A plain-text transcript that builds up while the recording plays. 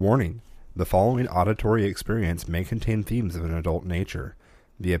Warning: the following auditory experience may contain themes of an adult nature.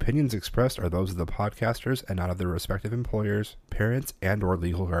 The opinions expressed are those of the podcasters and not of their respective employers, parents, and/or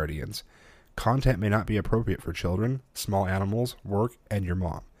legal guardians. Content may not be appropriate for children, small animals, work, and your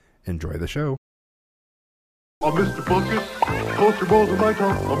mom. Enjoy the show. I'm Mr. Bucket. Toss your balls in my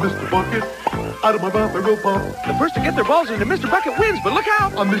top. I'm Mr. Bucket. Out of my mouth I will pop. The first to get their balls into Mr. Bucket wins, but look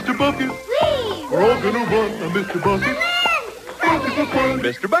out! I'm Mr. Bucket. Please. We're all gonna run. I'm Mr. Bucket. Bucket of fun.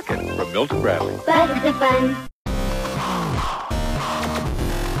 Mr. Bucket from Milton Bradley. Bucket of fun.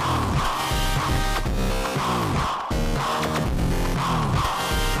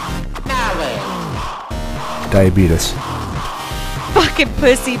 Diabetes. Fucking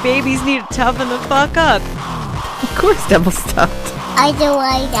pussy babies need to toughen the fuck up. Of course, double stuffed. I don't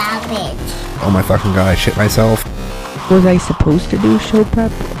like that bitch. Oh my fucking god, I shit myself. Was I supposed to do show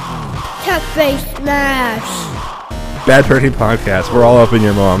prep? Tuck face smash. Bad Parenting Podcast. We're all up in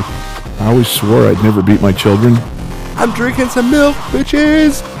your mom. I always swore I'd never beat my children. I'm drinking some milk,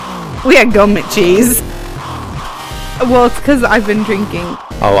 bitches. We had gum cheese. Well, it's because I've been drinking.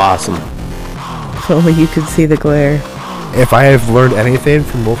 Oh, awesome. If only you could see the glare. If I have learned anything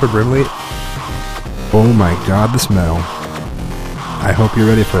from Wilford Brimley, oh my god, the smell. I hope you're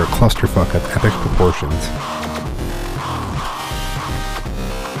ready for a clusterfuck of epic proportions.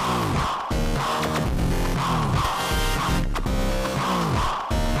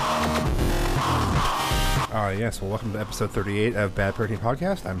 Yes, well, welcome to episode 38 of Bad Parenting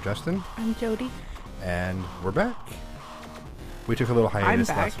Podcast. I'm Justin. I'm Jody. And we're back. We took a little hiatus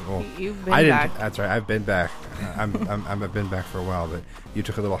I'm back. last week. You've been back. That's right. I've been back. I've been back for a while, but you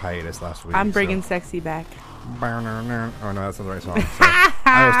took a little hiatus last week. I'm bringing sexy back. Oh no, that's not the right song.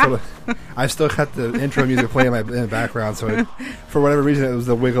 So I still got the intro music playing in the background. So for whatever reason, it was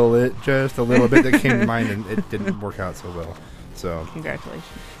the wiggle it just a little bit that came to mind, and it didn't work out so well. So congratulations.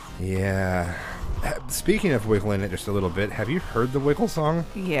 Yeah. Speaking of wiggling it just a little bit, have you heard the Wiggle song?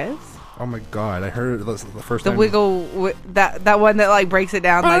 Yes. Oh my god, I heard it the first time. The Wiggle, that one that like breaks it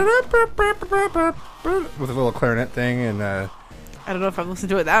down like with a little clarinet thing, and I don't know if I've listened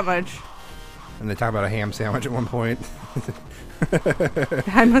to it that much. And they talk about a ham sandwich at one point.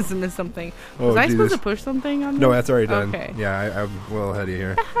 I must have missed something. Was I supposed to push something on this? No, that's already done. Okay. Yeah, I'm well ahead of you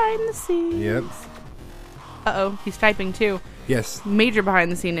here. Behind the scenes. Yep. Uh-oh, he's typing too. Yes. Major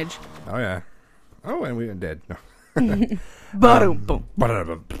behind the sceneage. Oh yeah. Oh, and we went dead. No.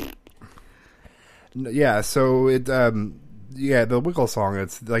 Yeah, so it the Wiggle song,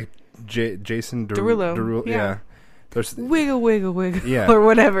 it's like Jason Derulo. Yeah. There's wiggle, yeah, or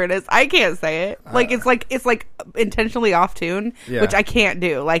whatever it is. I can't say it. Like it's like intentionally off tune, yeah. Which I can't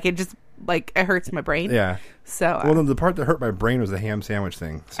do. Like it just like it hurts my brain. Yeah. So well, the part that hurt my brain was the ham sandwich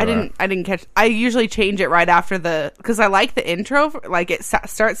thing. So, I didn't catch. I usually change it right after because I like the intro. Like it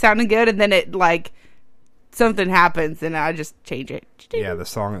starts sounding good, and then it like something happens, and I just change it. Yeah, the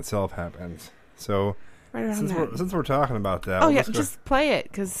song itself happens. So right since we're talking about that, oh yeah, just play it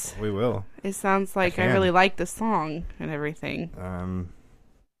because we will. It sounds like I really like the song and everything. None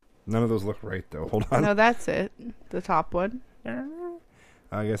of those look right though. Hold on. No, that's it. The top one.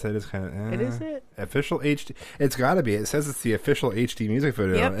 I guess that is kind of... It is it? Official HD... It's got to be. It says it's the official HD music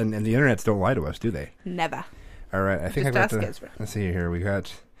video. Yep. And the internets don't lie to us, do they? Never. All right. I think I've got the... Let's see here. We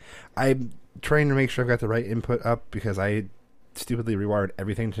got... I'm trying to make sure I've got the right input up because I stupidly rewired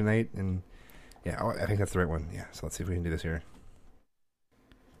everything tonight. And yeah, I think that's the right one. Yeah. So let's see if we can do this here.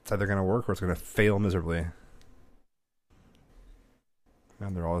 It's either going to work or it's going to fail miserably.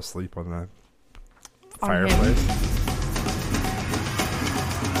 And they're all asleep on the fireplace.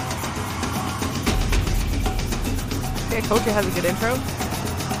 I told you it has a good intro.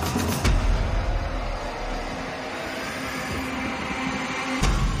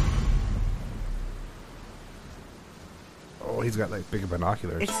 Oh, he's got like big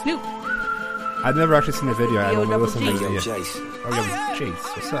binoculars. It's Snoop. I've never actually seen the video. I only listened to the video. Chase. Oh, yeah, Chase.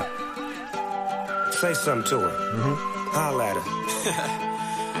 What's up? Say something to her. Mm-hmm. Holla at her.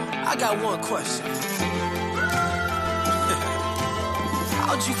 I got one question.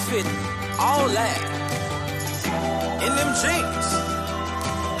 How'd you fit all that in them jeans?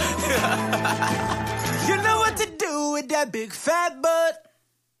 You know what to do with that big fat butt.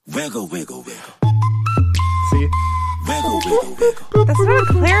 Wiggle, wiggle, wiggle. See? Wiggle, wiggle, wiggle. That's not a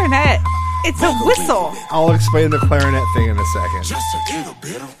clarinet. It's a whistle. Wiggle. I'll explain the clarinet thing in a second. Just a little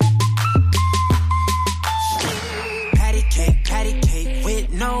bit. Patty cake with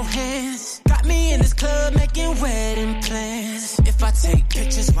no hands. Got me in this club making wedding plans. If I take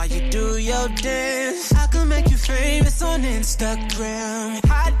pictures while you do your dance, I can make you famous on Instagram.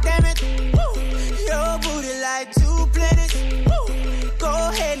 Hot damn it, woo. Your booty like 2 planets. Woo. Go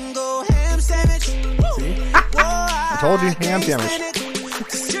ahead told you, ham sandwich.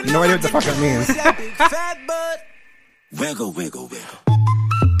 No idea what the fuck that means. Wiggle, wiggle, wiggle.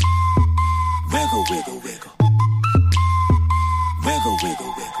 Wiggle, wiggle, wiggle. Wiggle,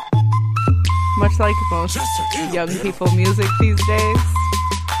 wiggle, wiggle. Much like most young people music these days.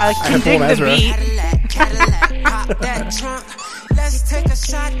 I can dig the beat. Cadillac, pop that trunk. Let's take a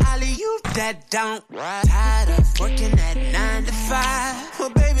shot, Ollie, you that don't. Tired of working at 9 to 5. Well,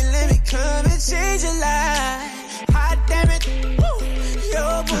 baby, let me come and change your life. Hot damn it, woo.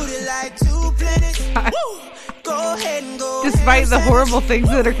 Your booty like 2 planets. Woo. Go ahead and go. Despite the horrible things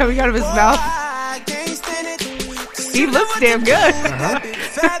that are coming out of his mouth, he looks damn good.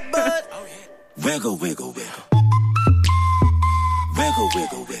 Wiggle, wiggle, wiggle. Wiggle,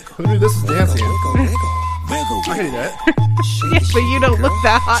 wiggle, wiggle. Who knew this was dancing? Wiggle, wiggle, wiggle. I can do that. Yeah, but you don't look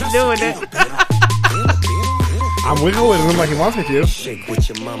that hot doing it. I'm wiggling him like he wants me to. Shake what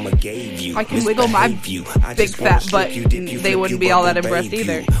your mama gave you. I can wiggle my big fat butt, and they wouldn't be all that impressed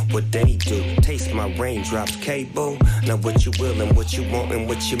either. What they do, taste my raindrops, cable. Now what you will and what you want and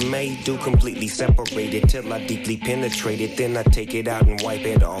what you may do, completely separated till I deeply penetrate it. Then I take it out and wipe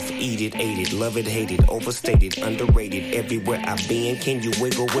it off, eat it, ate it, love it, hate it, overstated, underrated. Everywhere I've been, can you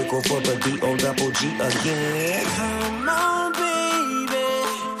wiggle, wiggle for the D-O-double-G again? Come on, baby,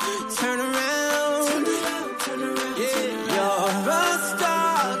 turn around.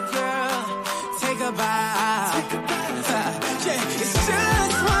 It's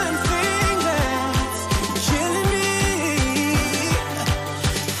just one thing that's killing me.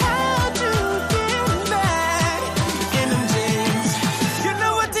 How'd you get back in them jeans? You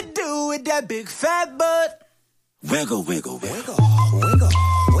know what to do with that big fat butt. Wiggle, wiggle, wiggle, wiggle,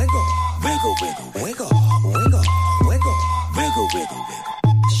 wiggle, wiggle, wiggle, wiggle, wiggle, wiggle, wiggle, wiggle, wiggle.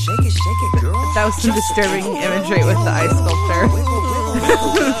 Shake it, girl. That was some disturbing imagery with the ice sculpture.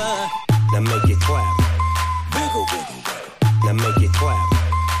 Now make it clap. Wiggle, wiggle, wiggle. Now make it clap.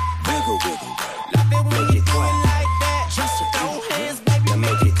 Wiggle, wiggle, wiggle. Make it clap. Just throw hands, baby. Now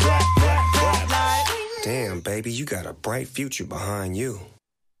make it clap, clap, clap. Damn, baby, you got a bright future behind you.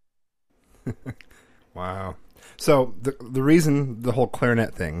 Wow. So the reason the whole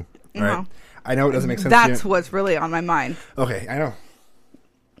clarinet thing, right? Uh-huh. I know it doesn't make sense. That's what's really on my mind. Okay, I know.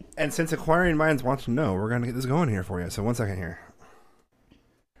 And since Acquiring Minds wants to know, we're going to get this going here for you. So 1 second here.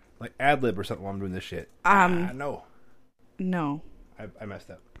 Like ad-lib or something while I'm doing this shit. No. No. I messed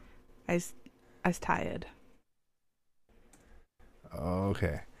up. I was tired.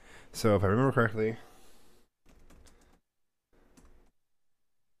 Okay. So if I remember correctly...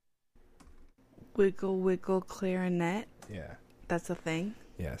 Wiggle, wiggle, clarinet. Yeah. That's a thing?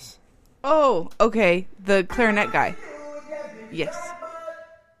 Yes. Oh, okay. The clarinet guy. Yes.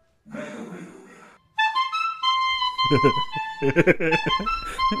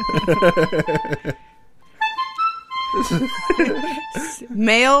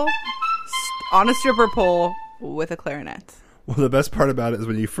 Male on a stripper pole with a clarinet. Well, the best part about it is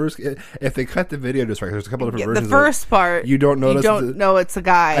when you first, if they cut the video just right, there's a couple different versions. The first part, you don't notice. You don't know it's a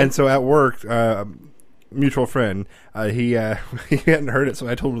guy. And so at work, mutual friend, he hadn't heard it, so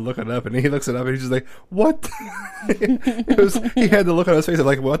I told him to look it up, and he looks it up, and he's just like, "What?" He had to look on his face and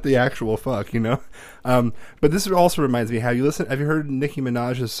like, "What the actual fuck?" You know. But this also reminds me, have you heard Nicki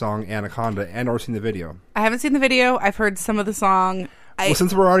Minaj's song "Anaconda" and or seen the video? I haven't seen the video. I've heard some of the song. Well,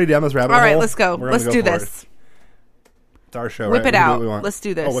 since we're already down this rabbit hole, all right, let's go. Let's do this. It's our show. Whip right? it out. Let's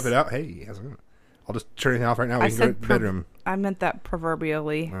do this. Oh, whip it out. Hey, I'll just turn anything off right now. We can go to the bedroom. I meant that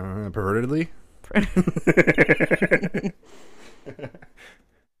proverbially. Pervertedly?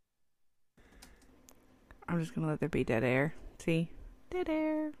 I'm just going to let there be dead air. See? Dead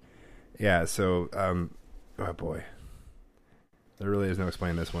air. Yeah, so, oh boy. There really is no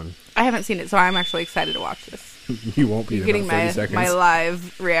explaining this one. I haven't seen it, so I'm actually excited to watch this. You won't be. You're getting my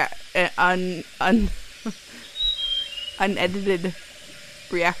live unedited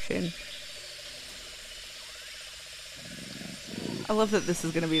reaction. I love that this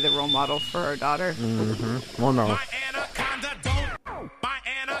is going to be the role model for our daughter. Mm-hmm. Well, no. My anaconda don't. My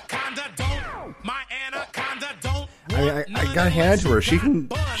anaconda don't. My anaconda don't. I mean, I gotta hand it to her. She can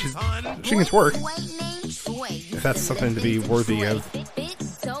twerk. If that's something to be worthy of.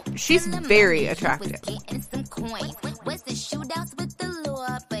 She's very attractive.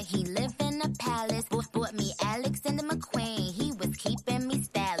 Bought me Alexander McQueen. He was keeping me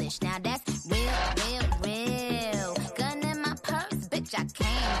stylish. Now that's real. Gun in my purse, bitch. I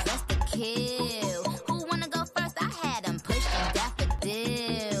came just to kill. Who wanna go first? I had them pushing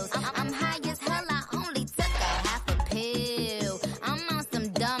daffodils. I'm high as hell. I only took a half a pill. I'm on some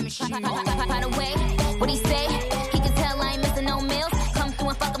dumb shit. By the way, what he say? He can tell I ain't missing no meals. Come through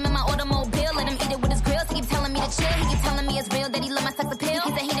and fuck him in my automobile. Let him eat it with his grills. He keep telling me to chill. He keep telling me it's real that he love my sex appeal. He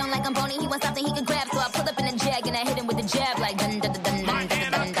said he don't like I'm bony, he wants something he can grab. So I pulled up in a jag and I hit him with a jab like dun dun dun dun dun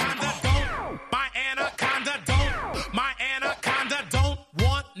dun dun dun. My anaconda don't. My anaconda don't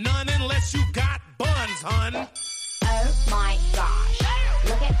want none unless you got buns, hun. Oh my gosh,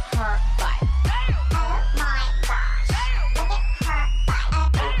 look at her butt. Oh my gosh, look at her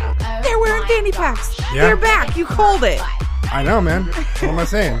butt. They're wearing fanny packs. Yeah. They're back. You called it. I know, man. What am I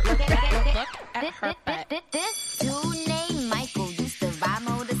saying? This dude named Michael used to ride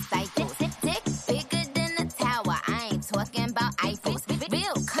motorcycles. Dick bigger than a tower. I ain't talking about Eiffels.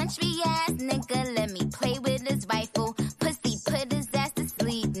 Real country ass nigga, let me play with his rifle. Pussy put his ass to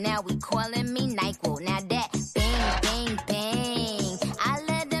sleep. Now we calling me NyQuil. Now that bang, bang, bang. I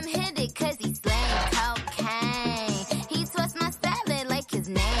let him hit it cause he slang cocaine. He twists my salad like his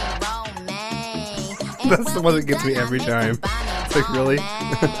name, Romaine. That's the one that gets me every time. It's like, really?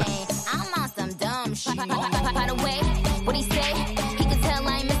 I'm on some dumb shit. By the way, what he say? He can tell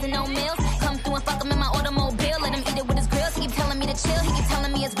I ain't missing no meals. Come through and fuck him in my automobile. Let him eat it with his grills. He keep telling me to chill. He keep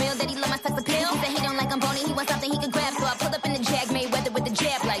telling me it's real that he love my sex appeal. He said he don't like I'm bony. He wants something he can grab. So I pulled up in the jag, Mayweather with the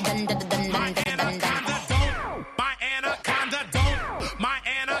jab like dun dun dun dun dun dun dun dun. My anaconda don't. My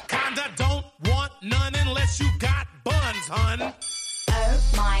anaconda don't want none unless you got buns, hun. Oh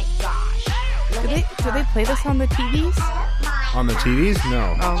my gosh. Do they play this on the TVs? On the TVs?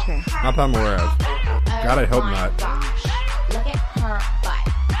 No. Oh, okay. Not that I'm aware of. God, I hope not. Look at her butt.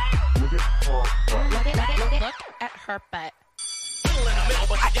 Look at her butt.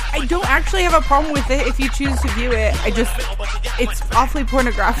 I don't actually have a problem with it if you choose to view it. It's awfully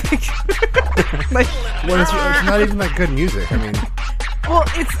pornographic. Like, Well, it's not even that good music. I mean, well,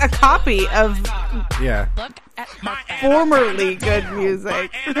 it's a copy of yeah. Look at her butt. formerly good music.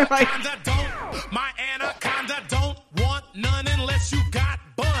 Like, My anaconda don't want none unless you got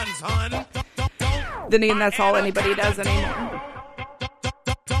buns, hun. then again, that's all anybody does anymore.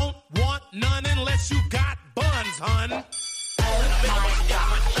 Don't want none unless you got buns, hun.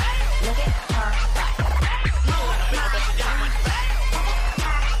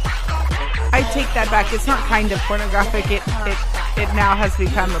 I take that back. It's not kind of pornographic. It now has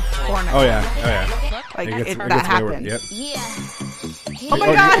become a porno. Oh yeah. Oh yeah. Like It gets that way happened. Yep. Yeah. Oh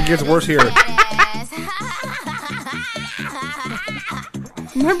my God. It gets worse here.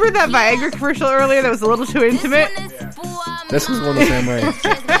 Remember that Viagra commercial earlier that was a little too intimate? This is one the same way.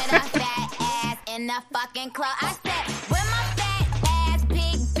 In the fucking club. I said, where my fat ass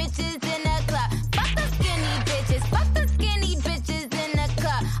big bitches in the club? Fuck the skinny bitches. Fuck the skinny bitches in the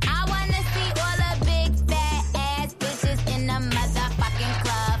club. I wanna see all the big fat ass bitches in the motherfucking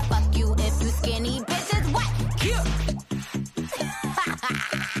club. Fuck you if you skinny bitches. What?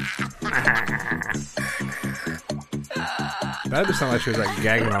 That just sounded like she was like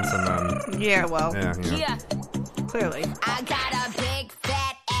gagging on some. Yeah, well, Yeah. You know. Yeah. clearly. I got a big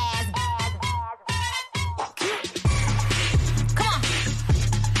fat ass. Come on.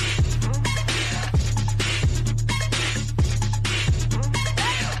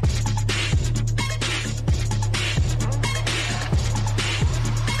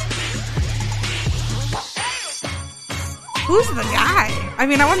 Who's the guy? I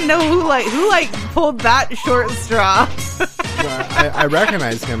mean, I want to know who pulled that short straw. Well, I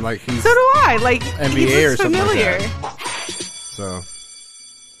recognize him. Like he's So do I. Like NBA he or looks something like familiar. so.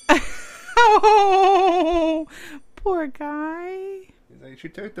 Oh, poor guy. He's like, she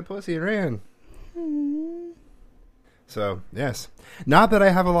took the pussy and ran. So yes, not that I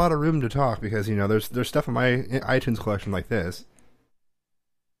have a lot of room to talk because there's stuff in my iTunes collection like this.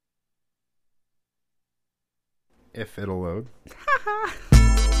 If it'll load.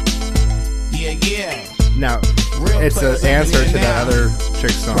 Yeah. Now, it's an answer to that other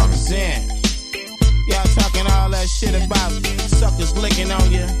chick's song. Y'all talking all that shit about suckers licking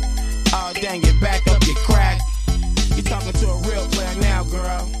on you. Oh, dang, you back up your crack. You talking to a real player now,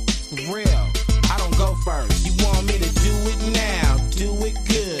 girl. Real. I don't go first. You want me to do it now? Do it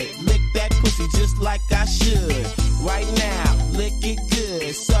good. Lick that pussy just like I should. Right now, lick it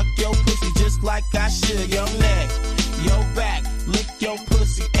good. Suck your pussy just like I should. Your neck, your back. Lick your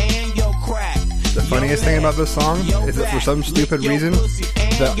pussy and your crack. The funniest thing about this song is that for some stupid reason,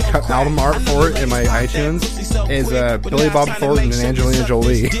 the album art for it in my iTunes is Billy Bob Thornton and Angelina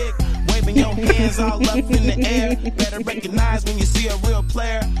Jolie. Waving your hands all up in the air. Better recognize when you see a real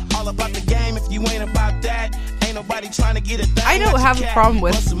player. All about the game. If you ain't about that, ain't nobody trying to get a thing. I don't have a problem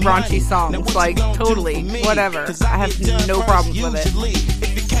with raunchy songs. Like, totally. Whatever. I have no problems with it.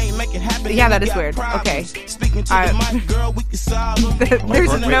 Yeah, that is weird. Okay.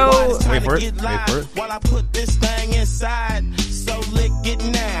 There's no... Wait for it. While I put this thing inside. So lick it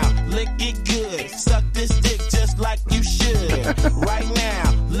now. Lick it good. Suck this dick just like you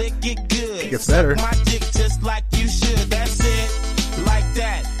Better. Suck my dick just like you should. That's it. Like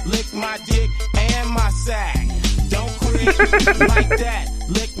that. Lick my dick and my sack. Don't quit. Like that.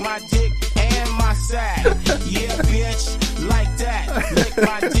 Lick my dick and my sack. Yeah, bitch. Like that. Lick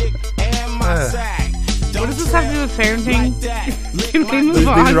my dick and my sack. What does this have to do with parenting? Can we move These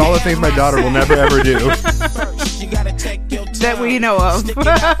on? are all the things my daughter will never ever do. That we know of. Stick it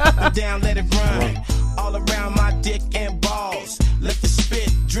up and down, let it run. All around my dick and balls. Let the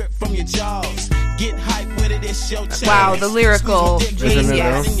spit drip from your jaws. Get hype with it, it's your chance. Wow, the lyrical Isn't it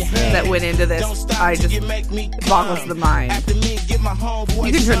genius though? Yeah. that went into this, I just it boggles the mind. You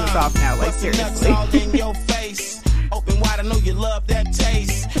can turn this off now, like seriously. Open wide, I know you love that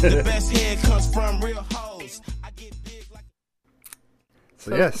taste. The best head comes from real hoes. I get big like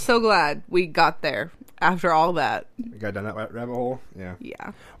So yes, So glad we got there after all that. we got down that rabbit hole. Yeah.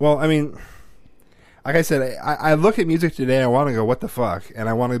 Yeah. Well, I mean, like I said, I look at music today. I want to go, what the fuck, and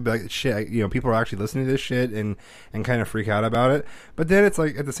I want to be like, shit. You know, people are actually listening to this shit and kind of freak out about it. But then it's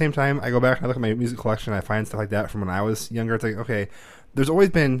like at the same time, I go back and I look at my music collection. I find stuff like that from when I was younger. It's like, okay, there's always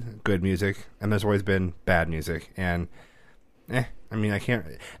been good music and there's always been bad music, and I mean, I can't.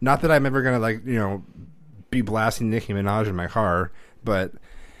 Not that I'm ever gonna like, you know, be blasting Nicki Minaj in my car, but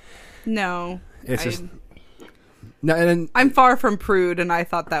No. it's just. No, and I'm far from prude, and I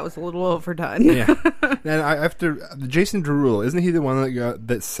thought that was a little overdone. Yeah, and after Jason Derulo, isn't he the one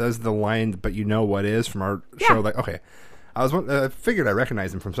that says the line "but you know what is" from our show? Like, okay, I figured I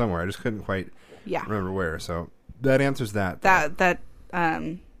recognized him from somewhere. I just couldn't quite remember where. So that answers that.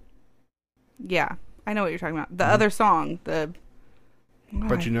 Yeah, I know what you're talking about. The other song,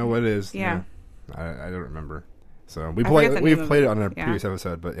 But you know what is? Yeah. I don't remember. So we've played it on a previous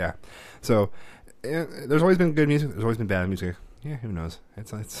episode, but yeah. So. There's always been good music. There's always been bad music. Yeah, who knows?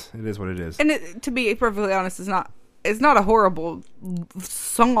 It is what it is. And to be perfectly honest, it's not a horrible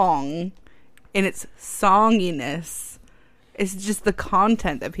song in its songiness. It's just the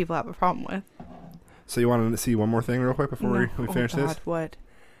content that people have a problem with. So you want to see one more thing real quick before we finish this? What?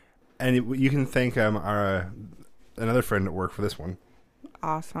 And you can thank our another friend at work for this one.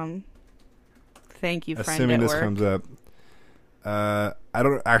 Awesome. Thank you, friend. Assuming at this work. comes up. I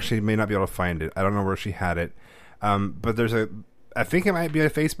don't actually may not be able to find it. I don't know where she had it. But I think it might be a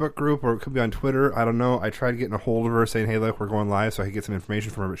Facebook group or it could be on Twitter. I don't know. I tried getting a hold of her saying, hey, look, we're going live so I could get some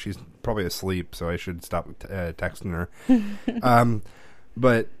information from her, but she's probably asleep, so I should stop texting her.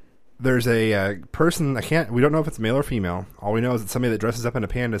 But there's a person, we don't know if it's male or female. All we know is it's somebody that dresses up in a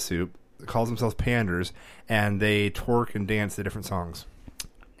panda suit, calls themselves Panders, and they twerk and dance to different songs.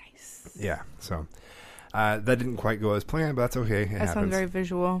 Nice. Yeah, so... that didn't quite go as planned, but that's okay. It happens. Sounds very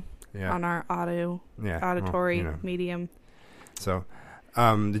visual on our auditory medium. So,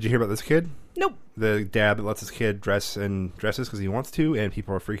 did you hear about this kid? Nope. The dad that lets his kid dresses because he wants to, and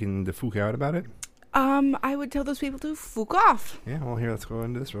people are freaking the fuck out about it. I would tell those people to fuck off. Yeah, well, here, let's go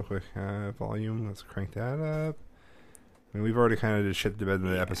into this real quick. Volume, let's crank that up. I mean, we've already kind of just shit the bed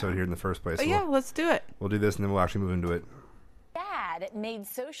in the episode here in the first place. So let's do it. We'll do this, and then we'll actually move into it. Dad made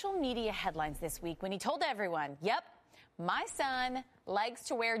social media headlines this week when he told everyone, yep, my son likes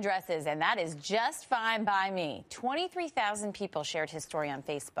to wear dresses, and that is just fine by me. 23,000 people shared his story on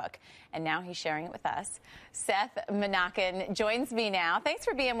Facebook, and now he's sharing it with us. Seth Menachem joins me now. Thanks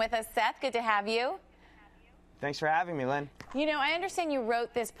for being with us, Seth. Good to have you. Thanks for having me, Lynn. You know, I understand you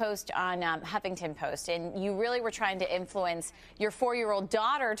wrote this post on Huffington Post, and you really were trying to influence your 4-year-old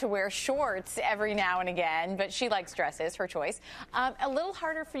daughter to wear shorts every now and again, but she likes dresses, her choice. A little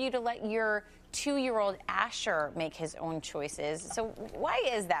harder for you to let your 2-year-old Asher make his own choices. So why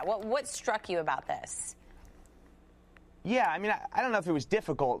is that? What struck you about this? Yeah, I mean, I don't know if it was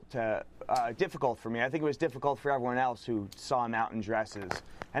difficult for me. I think it was difficult for everyone else who saw him out in dresses.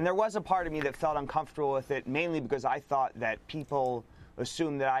 And there was a part of me that felt uncomfortable with it, mainly because I thought that people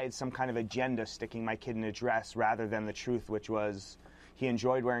assumed that I had some kind of agenda sticking my kid in a dress rather than the truth, which was he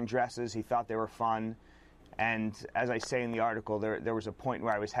enjoyed wearing dresses, he thought they were fun. And as I say in the article, there was a point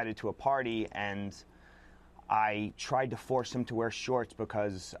where I was headed to a party and I tried to force him to wear shorts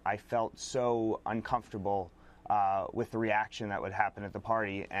because I felt so uncomfortable with the reaction that would happen at the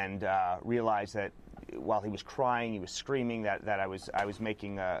party, and realized that while he was crying, he was screaming, that I was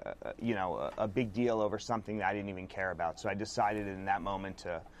making a big deal over something that I didn't even care about. So I decided in that moment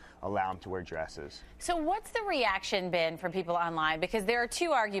to allow him to wear dresses. So what's the reaction been from people online? Because there are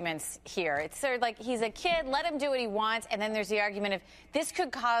two arguments here. It's sort of like he's a kid, let him do what he wants, and then there's the argument of this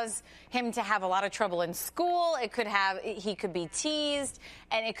could cause him to have a lot of trouble in school. He could be teased,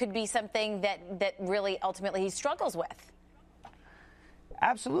 and it could be something that really ultimately he struggles with.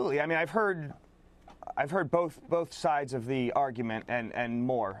 Absolutely. I mean, I've heard I've heard both sides of the argument and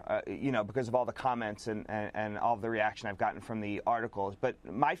more, because of all the comments and all of the reaction I've gotten from the articles. But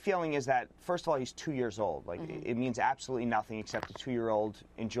my feeling is that, first of all, he's 2 years old. Like, it means absolutely nothing except a 2-year-old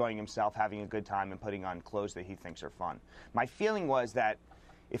enjoying himself, having a good time, and putting on clothes that he thinks are fun. My feeling was that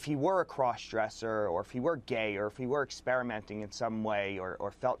if he were a cross-dresser, or if he were gay, or if he were experimenting in some way,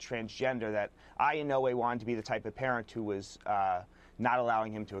 or felt transgender, that I in no way wanted to be the type of parent who was not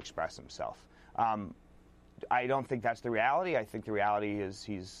allowing him to express himself. I don't think that's the reality. I think the reality is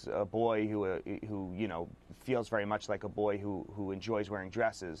he's a boy who feels very much like a boy who enjoys wearing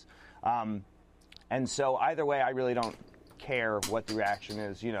dresses. And so either way, I really don't care what the reaction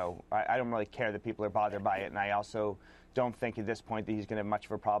is. I don't really care that people are bothered by it, and I also don't think at this point that he's going to have much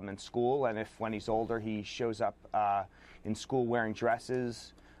of a problem in school. And if when he's older he shows up in school wearing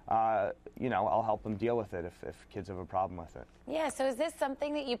dresses, I'll help him deal with it if kids have a problem with it. Yeah, so is this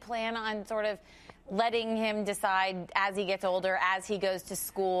something that you plan on sort of letting him decide as he gets older, as he goes to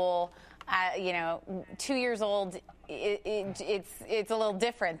school? 2 years old, it's a little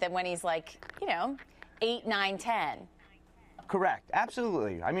different than when he's 8, 9, 10. Correct.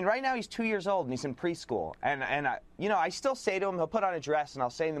 Absolutely. I mean, right now he's 2 years old and he's in preschool. And I still say to him, he'll put on a dress, and I'll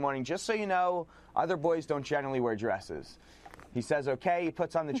say in the morning, just so you know, other boys don't generally wear dresses. He says, okay, he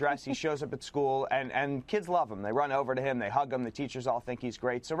puts on the dress, he shows up at school, and kids love him. They run over to him, they hug him, the teachers all think he's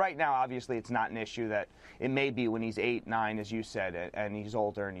great. So right now, obviously, it's not an issue that it may be when he's 8, 9, as you said, and he's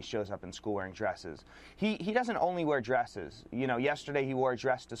older and he shows up in school wearing dresses. He doesn't only wear dresses. Yesterday he wore a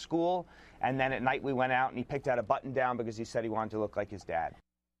dress to school, and then at night we went out and he picked out a button down because he said he wanted to look like his dad.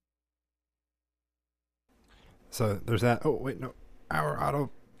 So there's that. Oh, wait, no. Our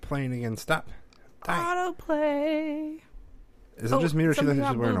auto playing again. Stop. Autoplay. Is it just me or she looks like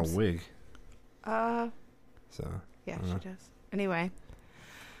she's wearing a wig? So. Yeah, she does. Anyway.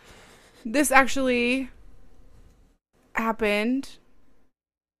 This actually happened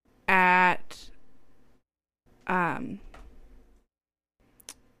at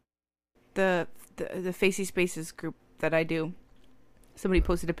the Facey Spaces group that I do. Somebody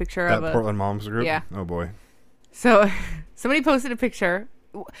posted a picture of that Portland Moms group? Yeah. Oh boy. So somebody posted a picture.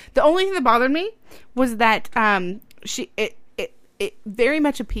 The only thing that bothered me was that it very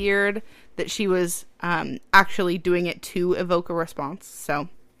much appeared that she was actually doing it to evoke a response. So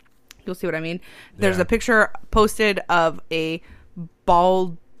you'll see what I mean. There's a picture posted of a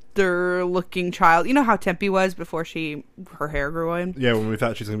balder-looking child. You know how Tempe was before her hair grew in? Yeah, when we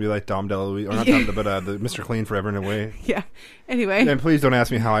thought she was going to be like Dom DeLuise. Or not Dom, but the Mr. Clean Forever and a Way. Yeah. Anyway. And please don't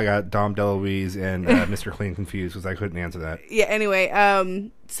ask me how I got Dom DeLuise and Mr. Clean confused, because I couldn't answer that. Yeah, anyway.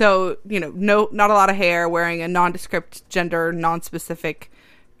 So, not a lot of hair, wearing a nondescript, gender, non-specific.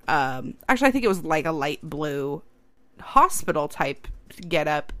 Actually, I think it was like a light blue hospital type get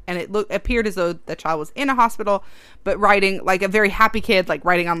up, and it appeared as though the child was in a hospital, but riding like a very happy kid, like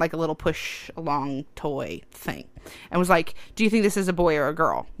riding on like a little push along toy thing, and was like, do you think this is a boy or a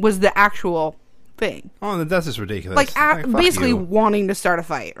girl? Was the actual thing. Oh, that's just ridiculous. Like basically wanting to start a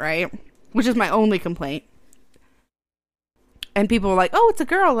fight, right? Which is my only complaint. And people were like, oh, it's a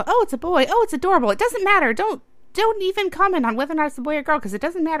girl, oh, it's a boy, oh, it's adorable, it doesn't matter, don't even comment on whether or not it's a boy or girl, because it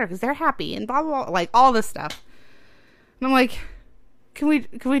doesn't matter, because they're happy, and blah, blah, blah, like all this stuff. And I'm like, can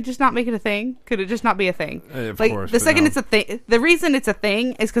we just not make it a thing? Could it just not be a thing? Of like course, the second no. it's a thing, the reason it's a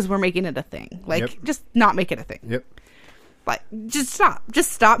thing is because we're making it a thing. Like, just not make it a thing. Yep. Like, just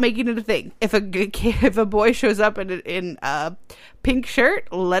stop making it a thing. If a boy shows up in a pink shirt,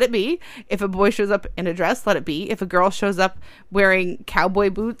 let it be. If a boy shows up in a dress, let it be. If a girl shows up wearing cowboy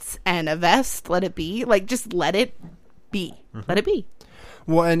boots and a vest, let it be. Like, just let it be. Mm-hmm. Let it be.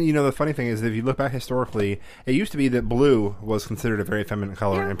 Well, and the funny thing is, if you look back historically, it used to be that blue was considered a very feminine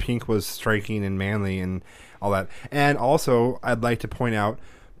color, and pink was striking and manly and all that. And also, I'd like to point out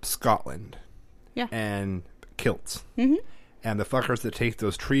Scotland. Yeah. And kilts. Mm-hmm. And the fuckers that take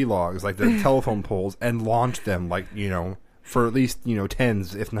those tree logs, like the telephone poles, and launch them, like, for at least,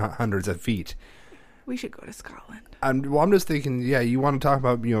 tens, if not hundreds of feet. We should go to Scotland. I'm just thinking, you want to talk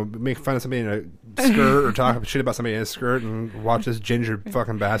about, make fun of somebody in a skirt or talk shit about somebody in a skirt and watch this ginger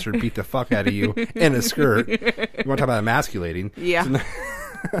fucking bastard beat the fuck out of you in a skirt. You want to talk about emasculating. Yeah.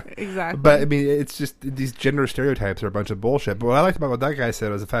 Exactly. But, I mean, it's just, these gender stereotypes are a bunch of bullshit. But what I liked about what that guy said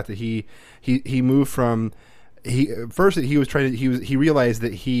was the fact that he moved from, he realized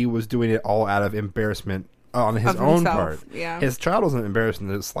that he was doing it all out of embarrassment on his own part. Yeah. His child wasn't embarrassed in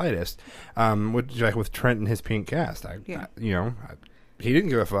the slightest. Like with Trent and his pink cast. he didn't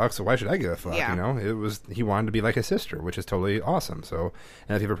give a fuck, so why should I give a fuck? Yeah. You know, he wanted to be like his sister, which is totally awesome. So,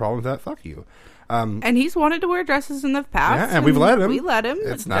 and if you have a problem with that, fuck you. And he's wanted to wear dresses in the past. Yeah, and we've let him. We let him.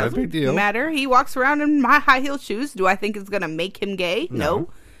 It's It not a doesn't big deal. matter. He walks around in my high heel shoes. Do I think it's going to make him gay? No.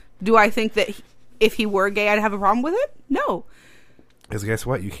 Do I think that if he were gay, I'd have a problem with it? No. Because guess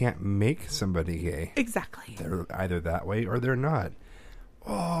what? You can't make somebody gay. Exactly. They're either that way or they're not.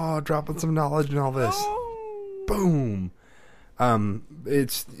 Oh, dropping some knowledge in all this. Boom.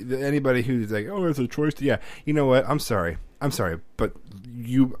 It's anybody who's like, oh, it's a choice. Yeah. You know what? I'm sorry, but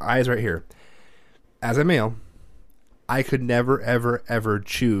you eyes right here. As a male, I could never, ever, ever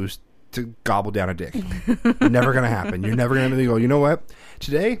choose to gobble down a dick. Never gonna happen. You're never gonna go, you know what?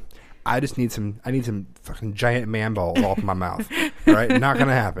 Today, I need some fucking giant man balls all up in my mouth. All right? Not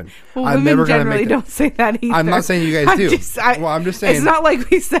gonna happen. Well, I'm women never gonna generally make don't say that either. I'm not saying you guys do. I'm just saying. It's not like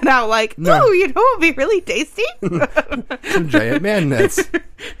we sent out like, No. ooh, you know what would be really tasty? Some giant man nuts.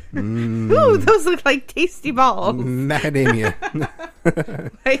 Ooh, those look like tasty balls. Macadamia.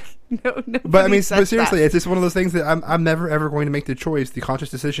 Like, no. But I mean, but seriously, it's just one of those things that I'm never ever going to make the choice, the conscious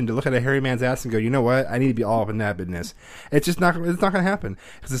decision to look at a hairy man's ass and go, you know what, I need to be all up in that business. It's just not. It's not going to happen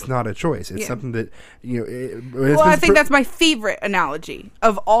because it's not a choice. It's something that Well, I think that's my favorite analogy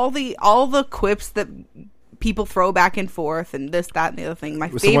of all the quips that people throw back and forth and this, that, and the other thing. My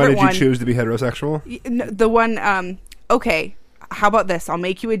favorite why did one. you choose to be heterosexual? The one. Okay. How about this? I'll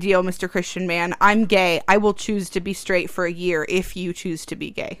make you a deal, Mr. Christian man. I'm gay. I will choose to be straight for a year if you choose to be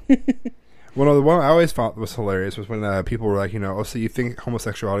gay. Well, no, the one I always thought was hilarious was when people were like, oh, so you think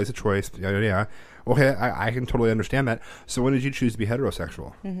homosexuality is a choice? Yeah. Okay, I can totally understand that. So when did you choose to be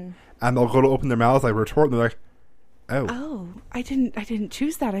heterosexual? Mm-hmm. And they'll go to open their mouth, like retort, and they're like, oh, I didn't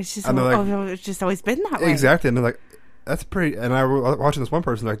choose that. It's just like, it's just always been that way. Exactly. And they're like, that's pretty. And I was watching this one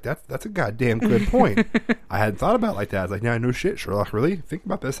person like, that's a goddamn good point. I hadn't thought about it like that. I was like, no shit, Sherlock. Really? Think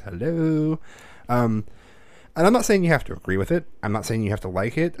about this. Hello. And I'm not saying you have to agree with it. I'm not saying you have to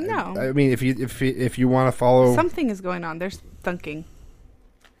like it. No. I mean, if you want to follow, something is going on. There's thunking.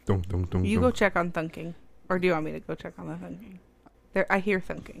 You go check on thunking, or do you want me to go check on the thunking? There, I hear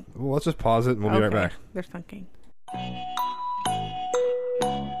thunking. Well, let's just pause it and we'll be right back. There's thunking.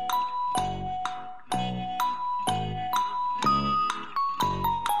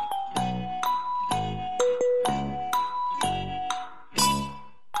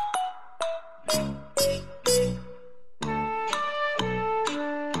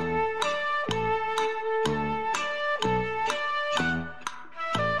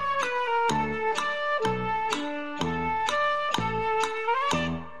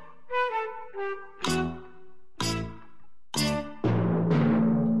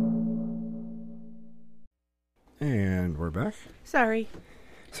 And we're back. Sorry.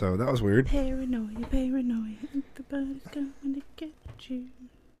 So that was weird. Paranoia. Everybody's coming to get you.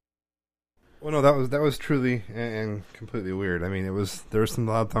 Well, no, that was truly and completely weird. I mean, there was some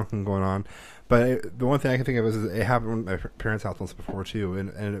loud thumping going on, but the one thing I can think of is it happened at my parents' house once before too, and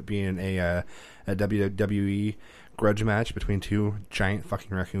it ended up being a WWE grudge match between two giant fucking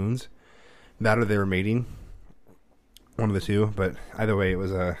raccoons. That or they were mating, one of the two. But either way, it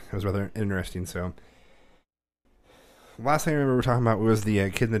was rather interesting. So. Last thing I remember we were talking about was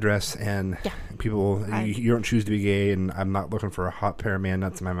the kid in the dress and people, you don't choose to be gay, and I'm not looking for a hot pair of man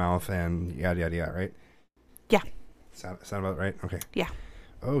nuts in my mouth, and yada, yada, yada, right? Yeah. Sound about right? Okay. Yeah.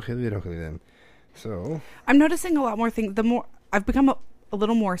 Okay then. So. I'm noticing a lot more things. The more I've become a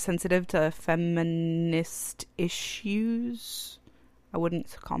little more sensitive to feminist issues. I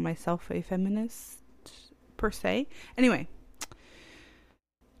wouldn't call myself a feminist per se. Anyway.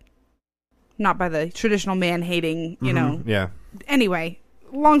 Not by the traditional man-hating, you know. Yeah. Anyway,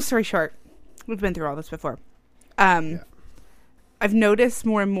 long story short, we've been through all this before. I've noticed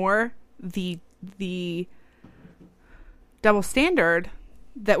more and more the double standard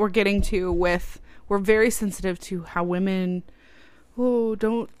that we're getting to with, we're very sensitive to how women,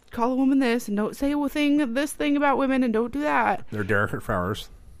 don't call a woman this, and don't say this thing about women, and don't do that. They're delicate flowers.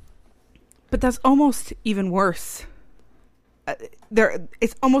 But that's almost even worse.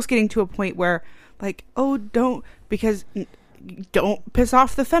 It's almost getting to a point where, like, don't piss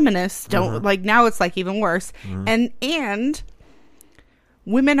off the feminists. Don't like, now it's like even worse. And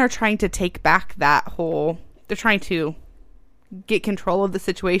women are trying to take back that whole. They're trying to get control of the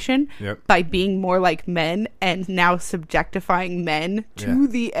situation by being more like men and now subjectifying men to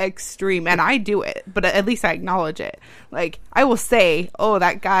the extreme. And I do it, but at least I acknowledge it. Like, I will say, "Oh,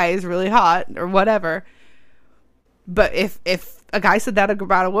 that guy is really hot" or whatever. But if a guy said that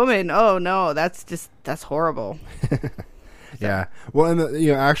about a woman, oh no, that's horrible. Yeah. Well, and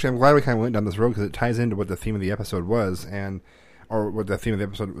actually, I'm glad we kind of went down this road because it ties into what the theme of the episode was. And or what the theme of the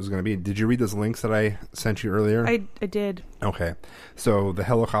episode was going to be. Did you read those links that I sent you earlier? I did. Okay. So the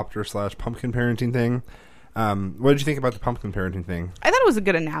helicopter / pumpkin parenting thing. What did you think about the pumpkin parenting thing? I thought it was a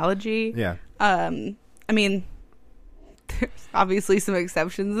good analogy. Yeah. I mean, there's obviously some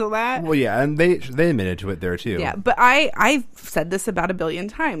exceptions to that. Well, yeah, and they admitted to it there too. Yeah, but I've said this about 1 billion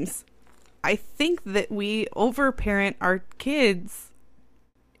times. I think that we overparent our kids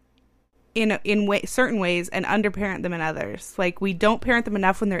in certain ways and underparent them in others. Like, we don't parent them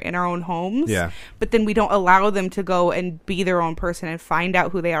enough when they're in our own homes. Yeah. But then we don't allow them to go and be their own person and find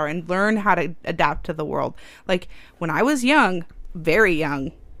out who they are and learn how to adapt to the world. Like, when I was young, very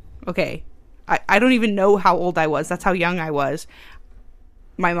young, okay, I don't even know how old I was. That's how young I was.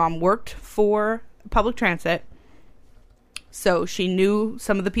 My mom worked for public transit, so she knew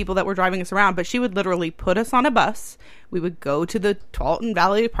some of the people that were driving us around, but she would literally put us on a bus. We would go to the Tualatin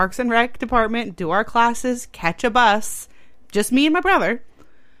Valley Parks and Rec department, do our classes, catch a bus, just me and my brother,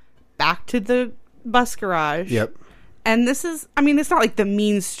 back to the bus garage. Yep. And this is, I mean, it's not like the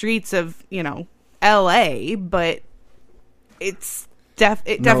mean streets of, LA, but it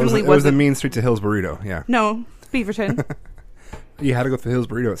definitely it was the mean streets of Hills Burrito. Yeah. No, Beaverton. You had to go through Hills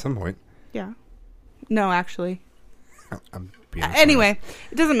Burrito at some point. Yeah. No, actually. I'm being Anyway,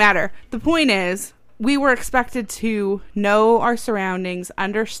 it doesn't matter. The point is, we were expected to know our surroundings,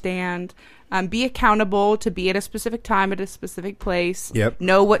 understand, be accountable to be at a specific time at a specific place. Yep.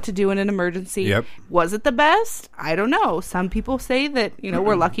 Know what to do in an emergency. Yep. Was it the best? I don't know. Some people say that,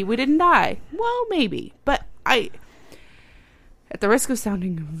 we're lucky we didn't die. Well, maybe. But at the risk of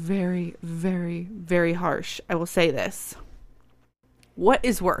sounding very, very, very harsh, I will say this. What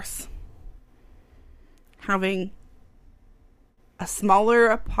is worse? Having a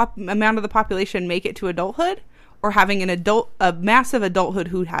smaller amount of the population make it to adulthood, or having a massive adulthood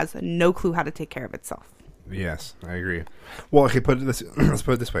who has no clue how to take care of itself? Yes, I agree. Well, okay, let's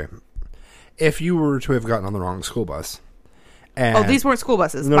put it this way. If you were to have gotten on the wrong school bus, and these weren't school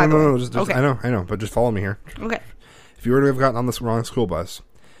buses. No. Okay. I know, but just follow me here. Okay. If you were to have gotten on this wrong school bus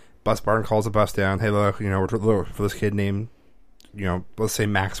barn calls the bus down. Hey, look, we're looking for this kid named, let's say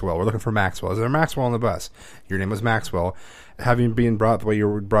Maxwell. We're looking for Maxwell. Is there Maxwell on the bus? Your name was Maxwell. Having been brought the way you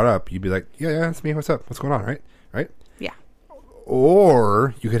were brought up, you'd be like, yeah, that's me. What's up? What's going on? Right? Yeah.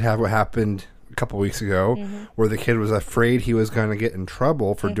 Or you could have what happened a couple weeks ago, where the kid was afraid he was going to get in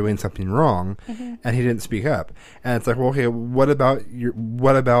trouble for doing something wrong, and he didn't speak up. And it's like, well, okay, what about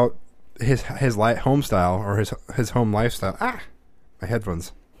his home style or his home lifestyle? My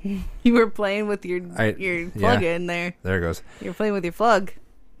headphones. You were playing with your plug in there. There it goes. You're playing with your plug.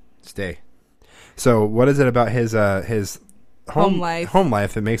 Stay. So, what is it about his home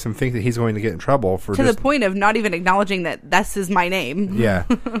life that makes him think that he's going to get in trouble for the point of not even acknowledging that this is my name? Yeah.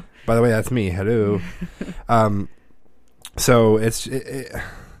 By the way, that's me. Hello. So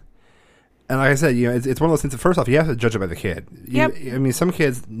and like I said, it's one of those things that, first off, you have to judge it by the kid. Yep. I mean, some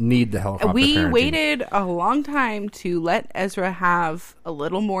kids need the helicopter We parenting. waited a long time to let Ezra have a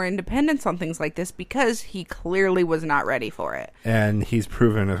little more independence on things like this because he clearly was not ready for it. And he's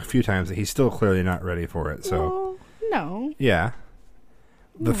proven a few times that he's still clearly not ready for it. So, well, no. Yeah.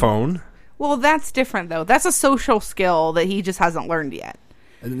 The phone. Well, that's different, though. That's a social skill that he just hasn't learned yet.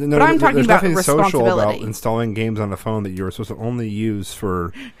 No, but I'm talking there's about nothing responsibility. social about installing games on the phone that you were supposed to only use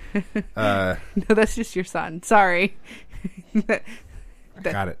for. No, that's just your son. Sorry.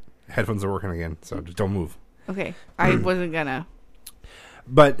 Got it. Headphones are working again, so just don't move. Okay, I wasn't gonna.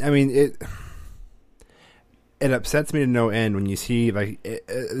 But I mean, it upsets me to no end when you see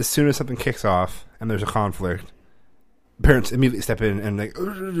as soon as something kicks off and there's a conflict, parents immediately step in and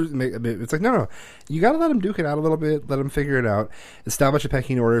it's like, no, you got to let them duke it out a little bit, let them figure it out, establish a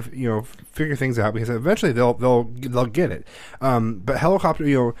pecking order, figure things out, because eventually they'll get it. But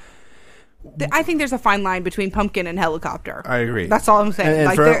helicopter, I think there's a fine line between pumpkin and helicopter. I agree. That's all I'm saying.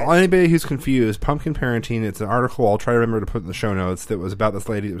 And for anybody who's confused, pumpkin parenting, it's an article I'll try to remember to put in the show notes that was about this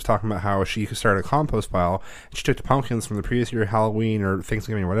lady that was talking about how she started a compost pile. She took the pumpkins from the previous year, Halloween or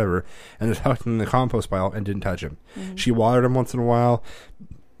Thanksgiving or whatever, and just tucked them in the compost pile and didn't touch them. Mm-hmm. She watered them once in a while,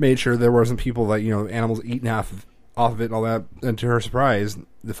 made sure there wasn't people animals eating off of it and all that. And to her surprise,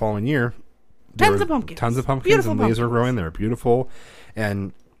 the following year, tons of pumpkins. Beautiful and leaves were growing. They were beautiful.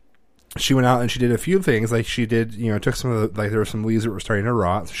 And she went out and she did a few things. Like she did, took some of the, there were some leaves that were starting to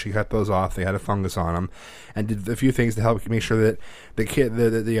rot, so she cut those off. They had a fungus on them, and did a few things to help make sure that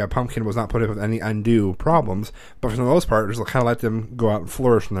the pumpkin was not put up with any undue problems. But for the most part, just kind of let them go out and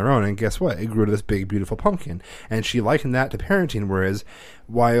flourish on their own. And guess what? It grew to this big, beautiful pumpkin. And she likened that to parenting. Whereas,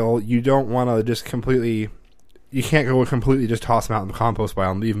 while you don't want to just completely, you can't go completely just toss them out in the compost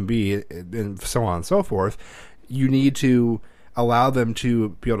pile and leave them be, and so on and so forth. You need to allow them to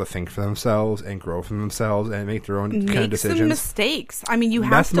be able to think for themselves and grow for themselves and make their own kind of decisions. Make some mistakes. I mean, you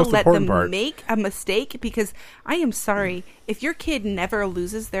have That's the to most let important them part. make a mistake, because I am sorry, if your kid never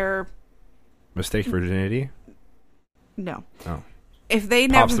loses their... Mistake virginity? No. Oh. If they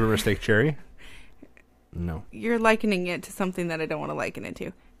Pops never... the mistake cherry? No. You're likening it to something that I don't want to liken it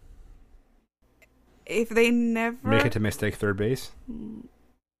to. If they never... Make it to mistake third base?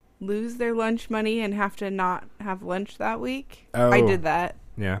 lose their lunch money and have to not have lunch that week. Oh. I did that.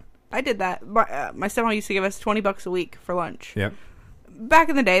 Yeah. I did that. My stepmom used to give us $20 a week for lunch. Yep. Back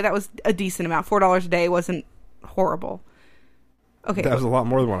in the day, that was a decent amount. $4 a day wasn't horrible. Okay. That was a lot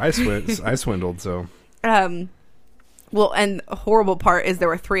more than what I swindled, so. Well, and the horrible part is there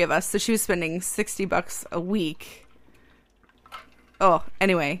were 3 of us, so she was spending $60 a week. Oh,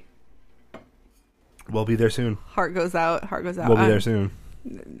 anyway. We'll be there soon. Heart goes out. We'll be there soon.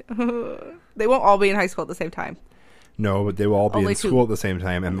 They won't all be in high school at the same time. No, but they will all be Only in 2. school at the same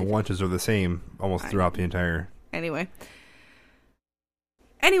time, and the lunches are the same almost throughout the entire...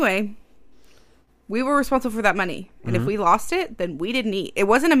 Anyway, we were responsible for that money, and if we lost it, then we didn't eat. It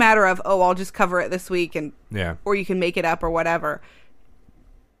wasn't a matter of, oh, I'll just cover it this week, and or you can make it up or whatever.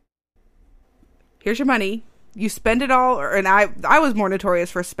 Here's your money. You spend it all, and I was more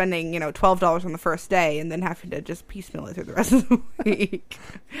notorious for spending, $12 on the first day and then having to just piecemeal it through the rest of the week.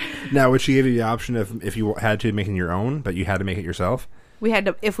 Now, would she give you the option of if you had to make it your own, but you had to make it yourself? We had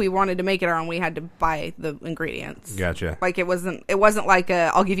to, if we wanted to make it our own, we had to buy the ingredients. Gotcha. Like it wasn't like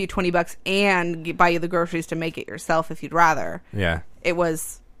I'll give you $20 and buy you the groceries to make it yourself if you'd rather. Yeah. It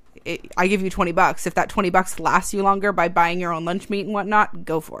was, I give you $20. If that $20 lasts you longer by buying your own lunch meat and whatnot,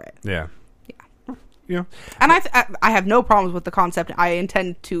 go for it. Yeah. Yeah. And I have no problems with the concept. I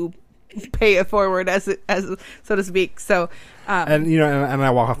intend to pay it forward as so to speak. So, and I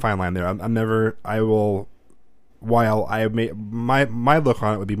walk a fine line there. I will. While I may, my look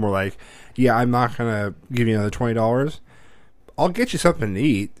on it would be more like, yeah, I'm not gonna give you another $20. I'll get you something to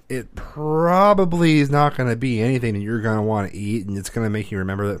eat. It probably is not gonna be anything that you're gonna want to eat, and it's gonna make you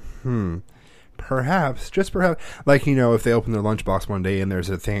remember that. Perhaps, just perhaps, like, if they open their lunchbox one day and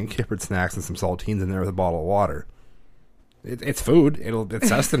there's a thing of Kippered snacks and some saltines in there with a bottle of water. It's food. It's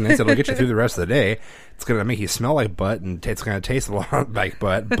sustenance. It'll get you through the rest of the day. It's going to make you smell like butt, and it's going to taste a lot like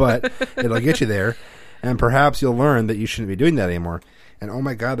butt, but it'll get you there. And perhaps you'll learn that you shouldn't be doing that anymore. And oh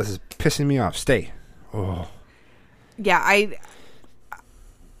my God, this is pissing me off. Stay. Oh. Yeah,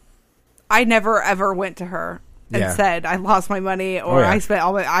 I never ever went to her and said I lost my money or I spent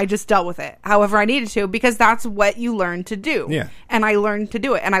all my. I just dealt with it however I needed to, because that's what you learn to do. Yeah. And I learned to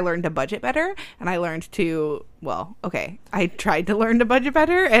do it, and I learned to budget better, and I learned to I tried to learn to budget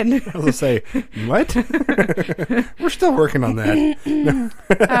better, and I was gonna say what? We're still working on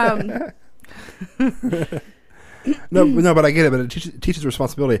that. No, but I get it. But it teaches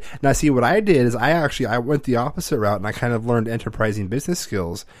responsibility. Now, see, what I did is I went the opposite route, and I kind of learned enterprising business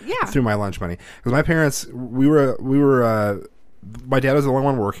skills through my lunch money. Because my parents, we were my dad was the only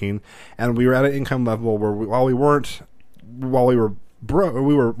one working, and we were at an income level where while we weren't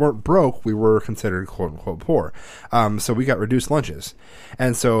broke, we were considered quote unquote poor. So we got reduced lunches,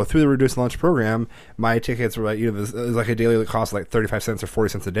 and so through the reduced lunch program, my tickets were like it was like a daily cost like 35 cents or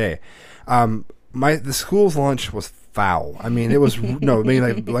 40 cents a day. The school's lunch was foul. I mean, it was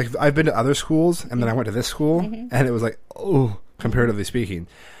like I've been to other schools, and then I went to this school, and it was like, oh, comparatively speaking.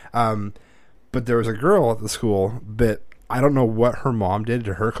 But there was a girl at the school that I don't know what her mom did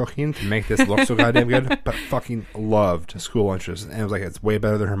to her cooking to make this look so goddamn good, but fucking loved school lunches. And it was like, it's way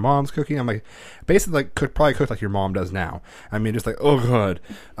better than her mom's cooking. I'm like, basically, like, probably cook like your mom does now. I mean, just like, oh god.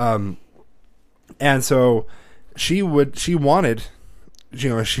 And so she wanted,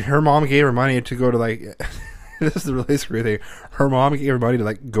 her mom gave her money to go to like, this is the really screwy thing. Her mom gave her money to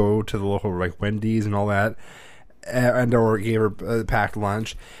like go to the local like Wendy's and all that, and or gave her a packed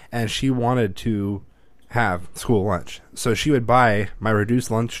lunch, and she wanted to have school lunch. So she would buy my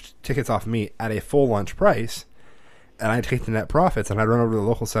reduced lunch tickets off me at a full lunch price, and I'd take the net profits, and I'd run over to the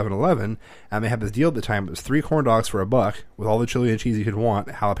local 7-Eleven, and they had this deal at the time. It was 3 corn dogs for $1 with all the chili and cheese you could want,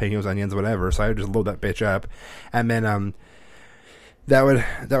 jalapenos, onions, whatever. So I would just load that bitch up, and then that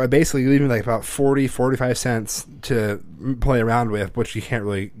would basically leave me like about 45 cents to play around with, which you can't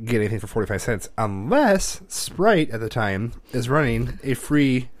really get anything for 45 cents unless Sprite at the time is running a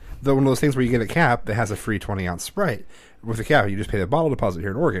free, one of those things where you get a cap that has a free 20-ounce Sprite. With a cap, you just pay the bottle deposit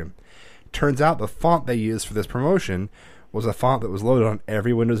here in Oregon. Turns out the font they used for this promotion was a font that was loaded on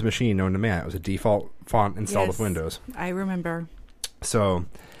every Windows machine known to man. It was a default font installed with Windows. I remember. So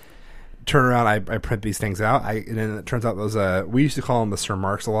turn around, I print these things out. And then it turns out those we used to call them the Sir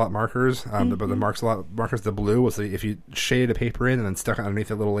Marks-a-Lot markers. But the Marks-a-Lot markers, the blue was if you shaded a paper in and then stuck it underneath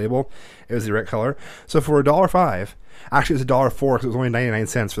the little label, it was the right color. So for $1.05, actually it was $1.04 because it was only 99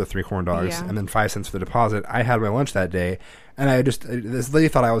 cents for the 3 corn dogs, and then 5 cents for the deposit. I had my lunch that day, and this lady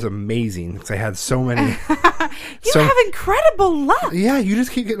thought I was amazing because I had so many. You have incredible luck. Yeah, you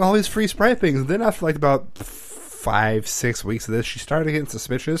just keep getting all these free Sprite things. And then after like about 5-6 weeks of this, she started getting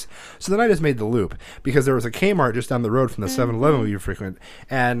suspicious. So then I just made the loop because there was a Kmart just down the road from the 7-Eleven we would frequent,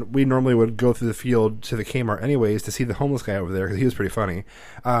 and we normally would go through the field to the Kmart anyways to see the homeless guy over there because he was pretty funny.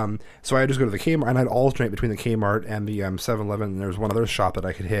 So I would just go to the Kmart, and I'd alternate between the Kmart and the 7-Eleven, and there was one other shop that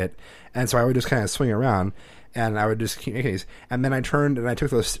I could hit, and so I would just kind of swing around. And I would just keep making these. And then I turned and I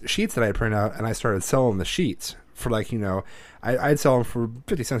took those sheets that I had printed out and I started selling the sheets for like, I'd sell them for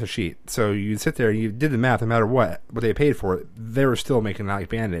 50 cents a sheet. So you'd sit there and you did the math, no matter what they paid for it, they were still making like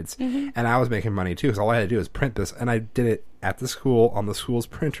bandits. And I was making money too because all I had to do was print this. And I did it at the school on the school's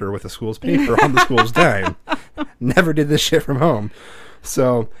printer with the school's paper on the school's dime. Never did this shit from home.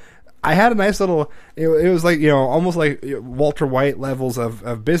 So I had a nice little, it was like, almost like Walter White levels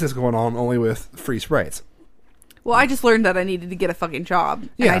of business going on, only with free Sprites. Well, I just learned that I needed to get a fucking job.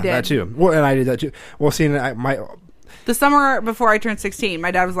 Yeah, and I did. that too. Well, and I did that too. Well, see, the summer before I turned 16,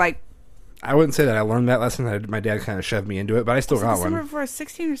 my dad was like, I wouldn't say that I learned that lesson. My dad kind of shoved me into it, but I still got one. Summer before I was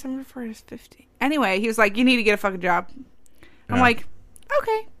 16 or summer before I was 15. Anyway, he was like, you need to get a fucking job. I'm like,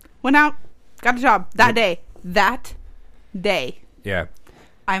 okay. Went out, got a job that day. That day. Yeah.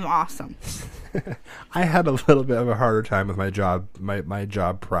 I'm awesome. I had a little bit of a harder time with my job, my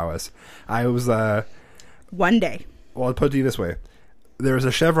job prowess. I was one day. Well, I'll put it to you this way. There was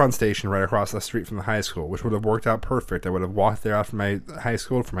a Chevron station right across the street from the high school, which would have worked out perfect. I would have walked there after my high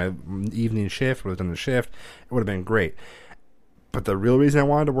school for my evening shift, would have done the shift. It would have been great. But the real reason I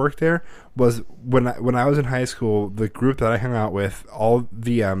wanted to work there was when I was in high school, the group that I hung out with, all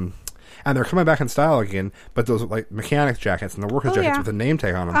the and they're coming back in style again, but those like mechanics jackets and the workers jackets with a name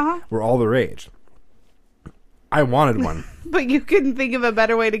tag on them were all the rage. I wanted one. But you couldn't think of a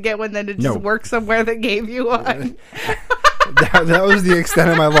better way to get one than to just work somewhere that gave you one. That was the extent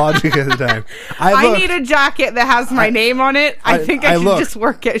of my logic at the time. I need a jacket that has my name on it. I think I should just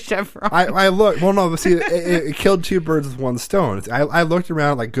work at Chevron. I looked. Well, no, but see, it killed two birds with one stone. I looked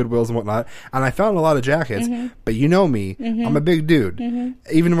around like Goodwills and whatnot, and I found a lot of jackets. But you know me, I'm a big dude.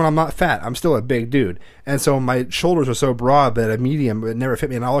 Even when I'm not fat, I'm still a big dude. And so my shoulders were so broad that a medium would never fit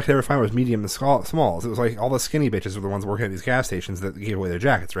me, and all I could ever find was medium and smalls. It was like all the skinny bitches were the ones working at these gas stations that gave away their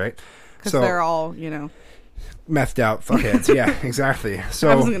jackets, right? Because they're all, methed out fuckheads. Yeah, exactly. So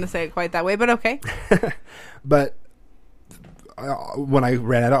I wasn't going to say it quite that way, but okay. But when I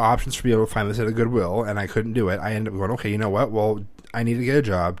ran out of options for being able to find this at a Goodwill and I couldn't do it, I ended up going, okay, you know what? Well, I need to get a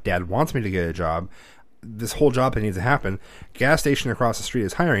job. Dad wants me to get a job. This whole job thing needs to happen. Gas station across the street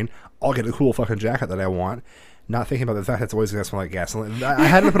is hiring. I'll get a cool fucking jacket that I want. Not thinking about the fact that's always going to smell like gasoline. I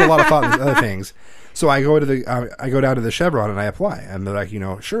had to put a lot of thought into other things. So I go down to the Chevron and I apply, and they're like,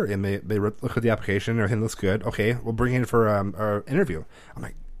 sure. And they look at the application, everything looks good. Okay, we'll bring you in for our interview. I'm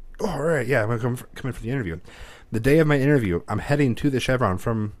like, oh, all right, yeah, I'm gonna come in for the interview. The day of my interview, I'm heading to the Chevron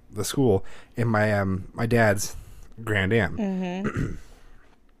from the school in my dad's Grand Am.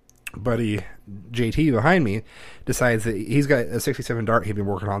 Buddy JT behind me decides that he's got a 67 Dart he'd been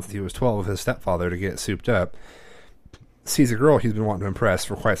working on since he was 12 with his stepfather to get it souped up. Sees a girl he's been wanting to impress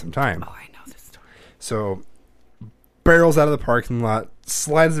for quite some time. Oh, I know this story. So barrels out of the parking lot,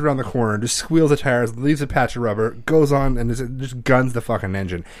 slides around the corner, just squeals the tires, leaves a patch of rubber, goes on and just guns the fucking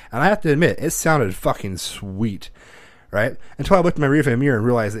engine. And I have to admit, it sounded fucking sweet. Right? Until I looked in my rearview mirror and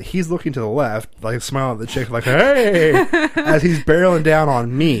realized that he's looking to the left, like smiling at the chick, like, hey, as he's barreling down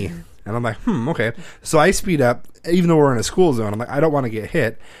on me. And I'm like, okay. So I speed up, even though we're in a school zone. I'm like, I don't want to get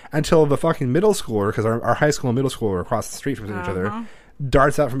hit until the fucking middle schooler, because our high school and middle school are across the street from each other,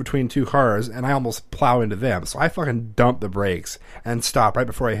 darts out from between two cars, and I almost plow into them. So I fucking dump the brakes and stop right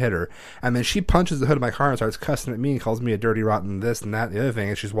before I hit her. And then she punches the hood of my car and starts cussing at me and calls me a dirty, rotten this and that and the other thing.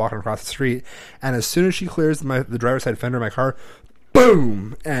 And she's walking across the street. And as soon as she clears the driver's side fender of my car,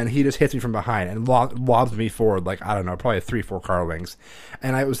 boom! And he just hits me from behind and lobs me forward, like, I don't know, probably 3-4 car lengths.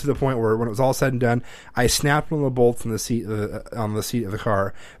 And I was to the point where when it was all said and done, I snapped one of the bolts on the seat of the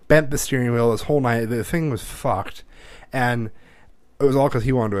car, bent the steering wheel, this whole night. The thing was fucked. And it was all because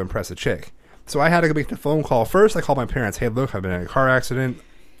he wanted to impress a chick. So I had to go make the phone call. First, I called my parents. Hey, look, I've been in a car accident.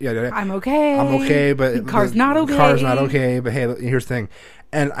 Yeah, I'm okay. I'm okay, but the car's not okay. Car's not okay. But hey, here's the thing.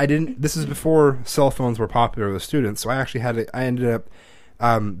 And I didn't. This is before cell phones were popular with students. So I ended up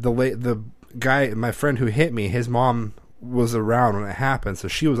the guy, my friend who hit me. His mom was around when it happened, so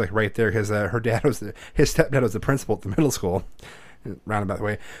she was like right there because his stepdad was the principal at the middle school. Roundabout the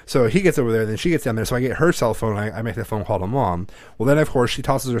way. So he gets over there, then she gets down there. So I get her cell phone. I make the phone call to mom. Well, then of course she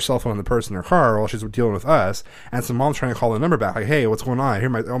tosses her cell phone on the person in her car while she's dealing with us. And so mom's trying to call the number back, like, "Hey, what's going on?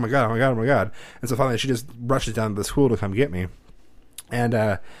 Oh my god!" And so finally she just rushes down to the school to come get me.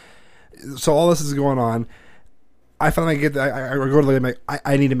 And so all this is going on. I finally get I go to the lady,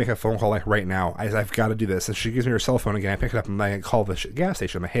 I need to make a phone call like right now. I've got to do this. And she gives me her cell phone again. I pick it up and I call the gas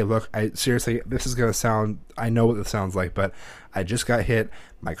station. I'm like, "Hey, look, seriously, this is going to sound, I know what this sounds like, but I just got hit.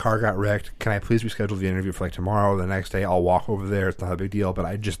 My car got wrecked. Can I please reschedule the interview for like tomorrow or the next day? I'll walk over there. It's not a big deal, but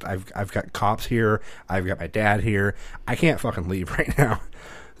I've got cops here. I've got my dad here. I can't fucking leave right now."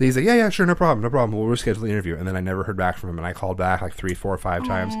 He's like, yeah, sure, no problem. We'll reschedule the interview. And then I never heard back from him, and I called back like 3, 4, 5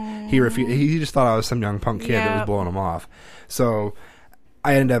 times. He refused. He just thought I was some young punk kid that was blowing him off. So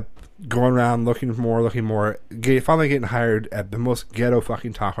I ended up going around looking more, finally getting hired at the most ghetto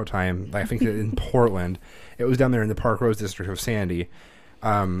fucking taco time, I think in Portland. It was down there in the Park Rose district of Sandy,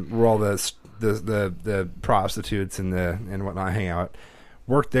 where all the prostitutes and whatnot hang out.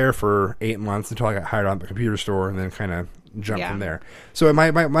 Worked there for 8 months until I got hired on the computer store, and then kind of jumped from there. So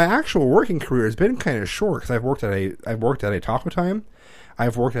my actual working career has been kind of short because I've worked at a taco time,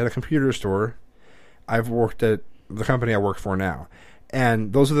 I've worked at a computer store, I've worked at the company I work for now,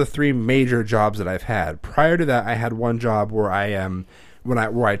 and those are the 3 major jobs that I've had. Prior to that, I had one job where I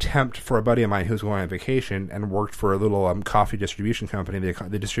temped for a buddy of mine who was going on vacation and worked for a little coffee distribution company.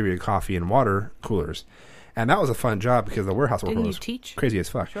 They distributed coffee and water coolers. And that was a fun job because the warehouse worker was crazy as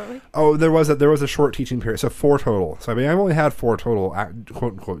fuck. Shortly? Oh, there was a short teaching period, so 4 total. So I mean, I've only had 4 total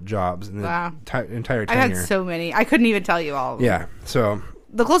quote unquote jobs in the entire tenure. I had so many. I couldn't even tell you all of them. Yeah. So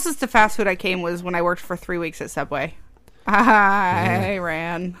the closest to fast food I came was when I worked for 3 weeks at Subway. I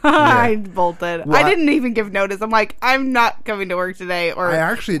ran. I bolted. Well, I didn't even give notice. I'm like, I'm not coming to work today or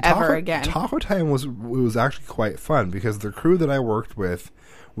ever again. Taco time was actually quite fun because the crew that I worked with,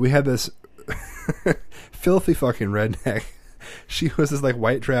 we had this filthy fucking redneck. She was this like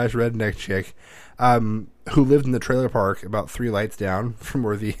white trash redneck chick who lived in the trailer park about 3 lights down from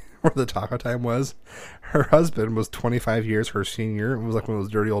where the taco time was. Her husband was 25 years her senior and was like one of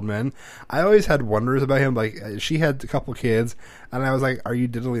those dirty old men. I always had wonders about him. Like, she had a couple kids and I was like, are you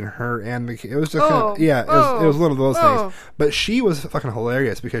diddling her and the kid? It was just it was one of those things. But she was fucking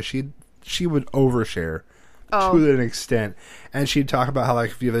hilarious because she would overshare to an extent, and she'd talk about how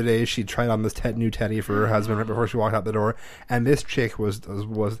like the other day she tried on this new teddy for her husband right before she walked out the door, and this chick was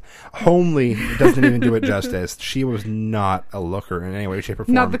homely. Doesn't even do it justice. She was not a looker in any way, shape, or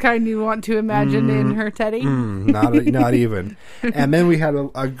form. Not the kind you want to imagine in her teddy. Not even. And then we had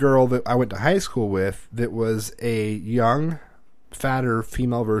a girl that I went to high school with that was a young, fatter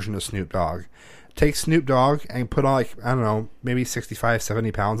female version of Snoop Dogg. Take Snoop Dogg and put on, like, I don't know, maybe 65,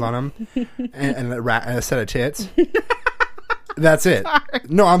 70 pounds on him and a set of tits. That's it. Sorry.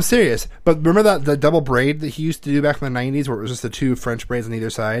 No, I'm serious. But remember the double braid that he used to do back in the 90s where it was just the 2 French braids on either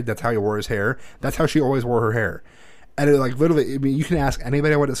side? That's how he wore his hair. That's how she always wore her hair. And it, like, literally, I mean, you can ask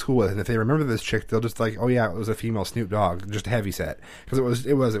anybody I went to school with, and if they remember this chick, they'll just like, oh yeah, it was a female Snoop Dogg, just a heavy set. Because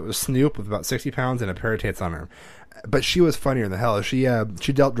it was Snoop with about 60 pounds and a pair of tits on her. But she was funnier than the hell. She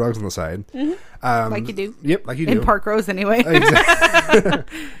dealt drugs on the side. Mm-hmm. Like you do. Yep, like you do. In Park Rose, anyway. Exactly.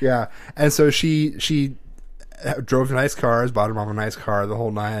 Yeah. And so she drove nice cars, bought her mom a nice car, the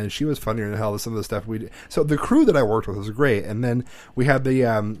whole nine. And she was funnier than hell than some of the stuff we did. So the crew that I worked with was great. And then we had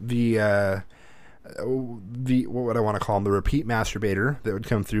the what would I want to call him? The repeat masturbator that would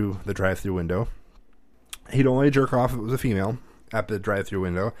come through the drive-through window. He'd only jerk off if it was a female at the drive-through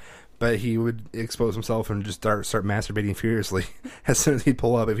window. But he would expose himself and just start masturbating furiously as soon as he'd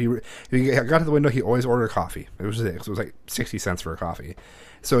pull up. If he got to the window, he always ordered coffee. It was like 60 cents for a coffee.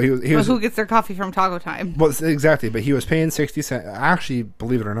 So he was. Well, who gets their coffee from Taco Time? Well, exactly. But he was paying 60 cents. Actually,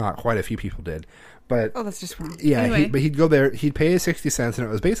 believe it or not, quite a few people did. But that's just wrong. Yeah, anyway. But he'd go there. He'd pay his 60 cents, and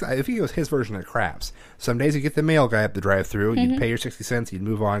it was basically, I think it was his version of craps. Some days you get the mail guy at the drive-thru. You'd pay your 60 cents. You'd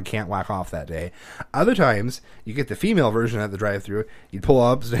move on. Can't whack off that day. Other times you get the female version at the drive-thru. You'd pull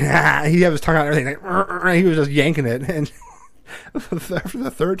up. He'd have his tongue out and everything. Like, he was just yanking it. And after the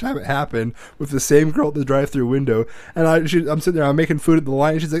 3rd time it happened with the same girl at the drive-thru window, and I'm sitting there. I'm making food at the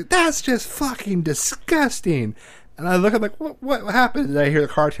line. And she's like, "That's just fucking disgusting." And I look at like, what happened? And I hear the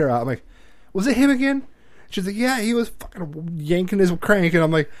car tear out. I'm like, was it him again? She's like, yeah, he was fucking yanking his crank. And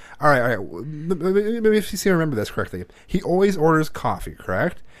I'm like, all right. Maybe if you remember this correctly. He always orders coffee,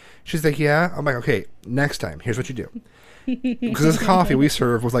 correct? She's like, yeah. I'm like, okay, next time, here's what you do. Because this coffee we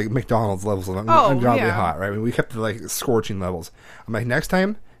served was like McDonald's levels of ungodly hot, right? I mean, we kept the like scorching levels. I'm like, next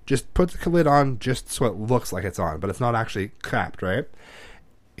time, Just put the lid on just so it looks like it's on, but it's not actually capped, right?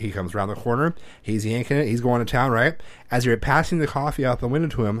 He comes around the corner. He's yanking it. He's going to town, right? As you're passing the coffee out the window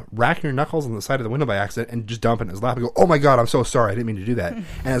to him, racking your knuckles on the side of the window by accident and just dumping it in his lap and go, oh my God, I'm so sorry. I didn't mean to do that. And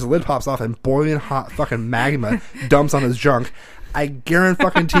as the lid pops off and boiling hot fucking magma dumps on his junk, I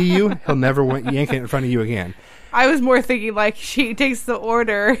guarantee you he'll never yank it in front of you again. I was more thinking like she takes the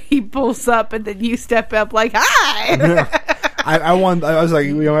order, he pulls up, and then you step up like, hi! I was like,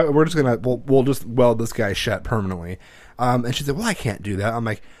 you know what, we're just gonna we'll just weld this guy shut permanently. And she said, well, I can't do that. I'm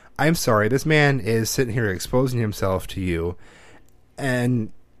like, I'm sorry, this man is sitting here exposing himself to you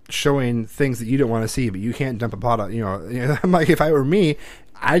and showing things that you don't want to see, but you can't dump a pot on, you know. I'm like, if I were me,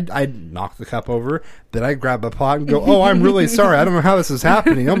 I'd knock the cup over, then I'd grab a pot and go, oh, I'm really sorry, I don't know how this is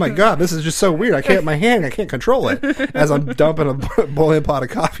happening. Oh my God, this is just so weird. I can't control it as I'm dumping a boiling pot of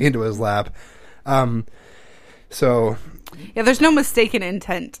coffee into his lap. So yeah, there's no mistaken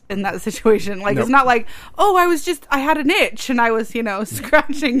intent in that situation. Like, Nope. It's not like, oh, I had an itch and I was,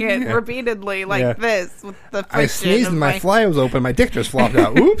 scratching it repeatedly like this with the friction. I sneezed and my fly was open. My dick just flopped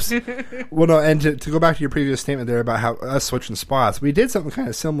out. Oops. Well, no, and to go back to your previous statement there about how us switching spots, we did something kind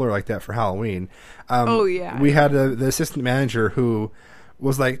of similar like that for Halloween. Oh, yeah. We had the assistant manager who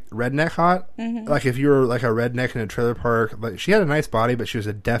was like redneck hot. Mhm. Like if you were like a redneck in a trailer park, but she had a nice body, but she was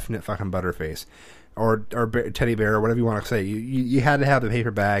a definite fucking butterface. Or teddy bear, or whatever you want to say. You had to have the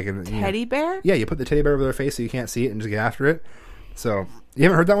paper bag. And Teddy bear? Yeah, you put the teddy bear over their face so you can't see it and just get after it. So, you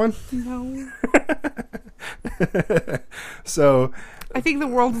haven't heard that one? No. So, I think the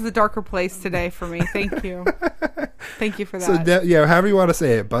world is a darker place today for me. Thank you. Thank you for that. So, however you want to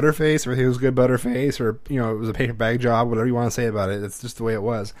say it, butterface, or he was good butterface, or, it was a paper bag job, whatever you want to say about it. It's just the way it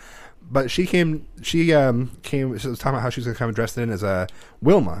was. But she was talking about how she was going to come dressed in as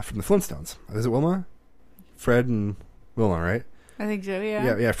Wilma from the Flintstones. Is it Wilma? Fred and Wilma, right? I think so,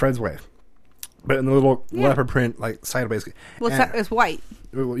 yeah. Yeah, Fred's wife. But in the little leopard print, like, sideways. Well, it's white.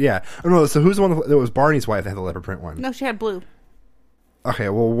 Yeah. Oh, no, so who's the one that was Barney's wife that had the leopard print one? No, she had blue. Okay,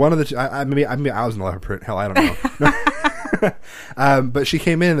 well, one of the two, maybe I was in the leopard print. Hell, I don't know. But she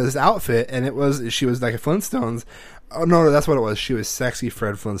came in this outfit, and she was like a Flintstones. Oh, no, that's what it was. She was sexy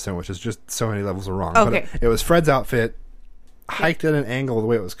Fred Flintstone, which is just so many levels of wrong. Okay. But it was Fred's outfit, hiked at an angle the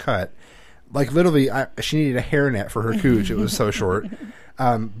way it was cut. Like, literally, she needed a hairnet for her cooch. It was so short.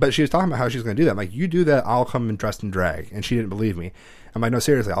 But she was talking about how she was going to do that. I'm like, you do that, I'll come dressed in drag. And she didn't believe me. I'm like, no,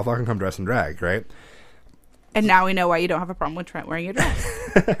 seriously, I'll fucking come dressed in drag, right? And now we know why you don't have a problem with Trent wearing a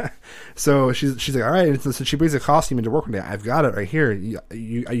dress. So she's like, all right. And so she brings a costume into work one day. I've got it right here. You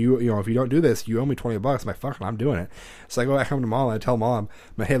if you don't do this, you owe me $20. I'm like, fuck it, I'm doing it. So I go back home to Mom and I tell Mom,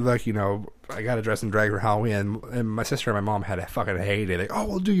 hey, look, I got to dress in drag for Halloween. And my sister and my mom had a fucking heyday. Like, oh,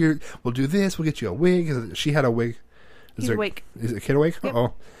 we'll do this. We'll get you a wig. She had a wig. He's awake. Is it a kid awake? Yep.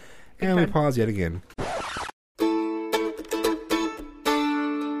 Uh-oh. And we pause yet again.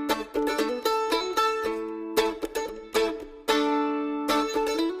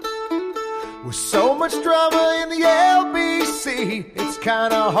 With so much drama in the LBC, it's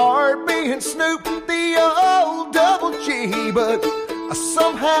kinda hard being Snoop, the old Double G. But I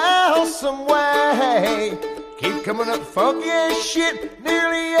somehow, someway, keep coming up funky as shit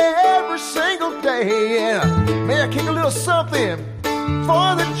nearly every single day. And may I kick a little something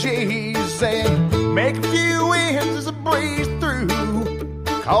for the G's and make a few wins as I breeze through.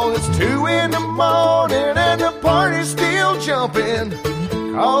 Cause it's 2 in the morning and the party's still jumping.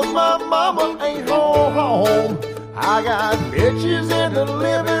 Cause my mama ain't home. I got bitches in the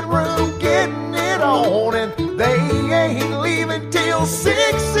living room getting it on, and they ain't leaving till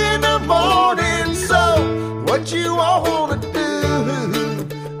 6 in the morning. So what you wanna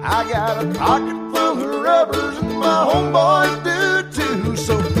do? I got a pocket full of rubbers and my homeboys do too.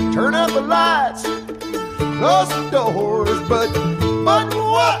 So turn out the lights, close the doors, but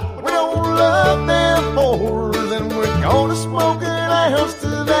what? We don't love them whores, and we're gonna smoke an ounce to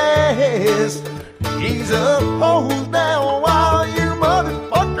this. Ease up, hose down while your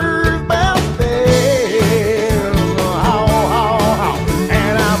motherfuckers bounce there.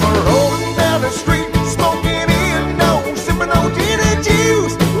 And I'm rolling down the street, smoking in, no, sipping on gin and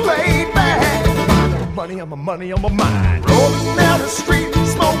juice, laid back. Money on my mind. Rolling down the street,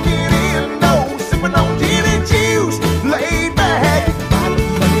 smoking in, no, sipping on gin and juice, laid back.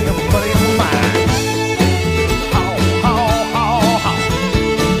 Money on my mind.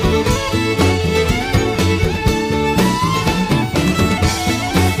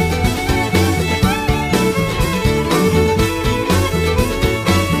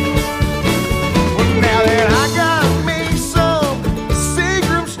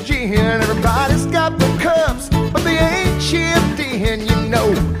 Everybody's got the cups, but they ain't chipped in,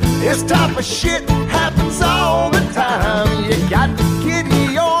 This type of shit happens all the time. You got to get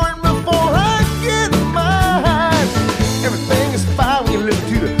yours before I get mine. Everything is fine when you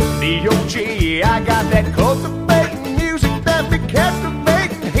listen to the D.O.G. I got that cultivating music that be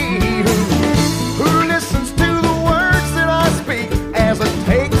captivating. He who listens to the words that I speak as I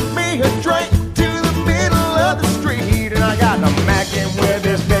take me a drink to the middle of the street. And I got a mackin' with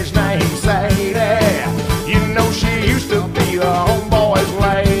this bitch named Sadie. You know she used to be the homeboy's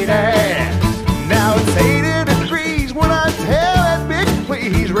lady. Now it's 80 degrees when I tell that bitch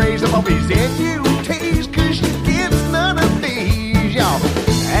please raise up all these NUTs, cause she gets none of these, y'all.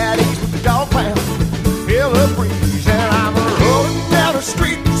 At ease with the dog pound, feel the breeze, and I'm rolling down the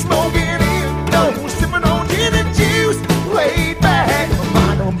street, smoking in, no, sipping on gin and juice, laid back, my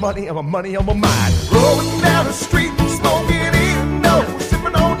mind on money, on my money on my mind. Rolling down the street, smoking in, no,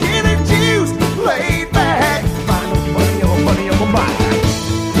 sipping on gin and juice, laid back, my mind on money, on my money on my mind.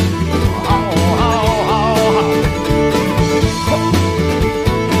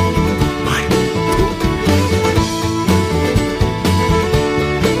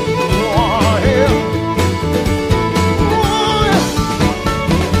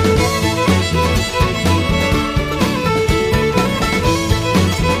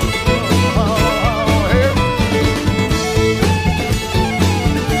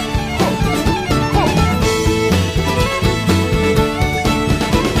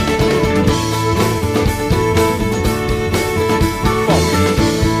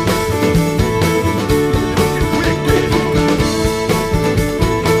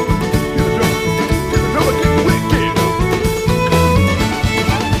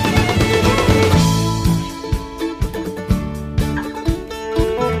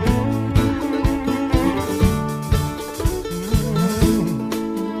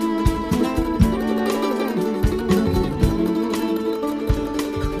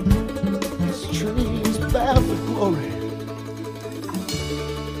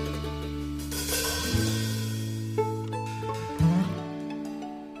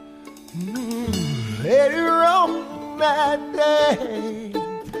 Later on that day,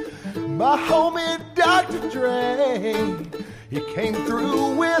 my homie Dr. Dre, he came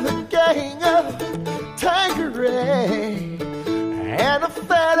through with a gang of Tanqueray and a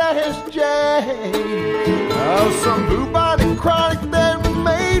fat ass J. Oh, some bubonic chronic that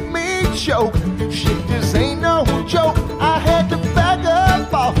made me choke. Shit, this ain't no joke. I had to back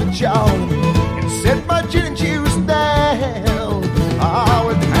up off the jaw and set my gin and juice down. Oh,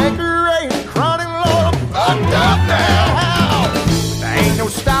 with Tanqueray and chronic, Lord, I'm fucked up now. There ain't no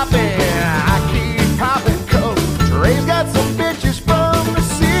stopping. I keep popping coke. Dre's got some bitches from the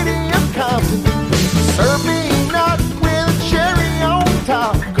city of Compton. Serve me not with a cherry on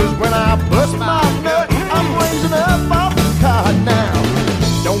top, cause when I bust my nut, I'm raising up off the cot now.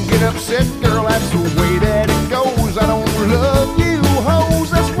 Don't get upset, girl, that's the way that it goes. I don't love you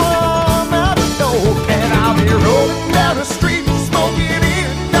hoes, that's why I'm out the door. And I'll be rolling down the street, smoking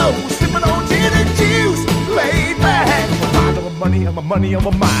in, no, sipping on gin and juice, laid back. My money on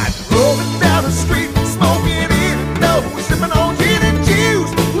my mind. Rolling down the street, smoking in, no, sipping on gin and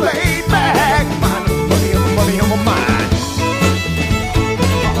juice, laid back. My money on my mind.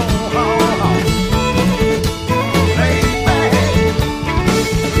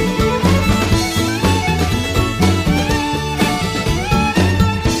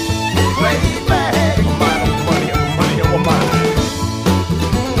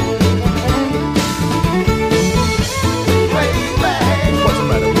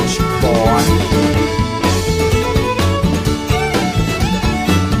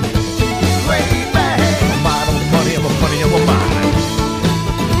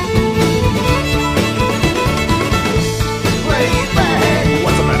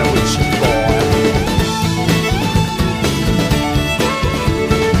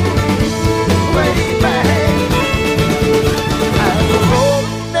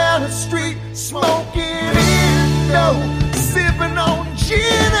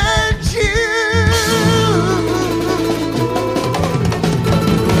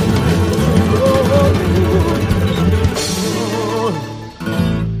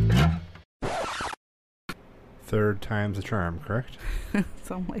 Third time's the charm, correct?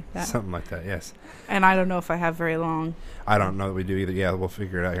 Something like that. Something like that, yes. And I don't know if I have very long. I don't know that we do either. Yeah, we'll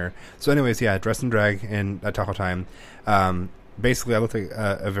figure it out here. So anyways, yeah, Dress and Drag in Tahoe Time. Basically, I looked like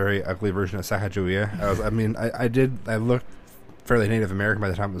a very ugly version of Sacagawea. I looked fairly Native American by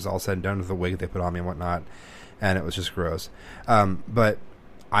the time it was all said and done with the wig they put on me and whatnot. And it was just gross. But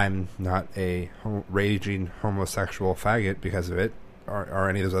I'm not a raging homosexual faggot because of it. Or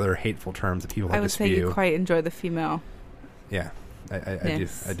any of those other hateful terms that people like to spew. I would say you quite enjoy the female. Yeah.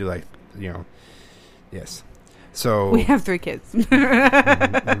 Yes. I do like, yes. So We have 3 kids.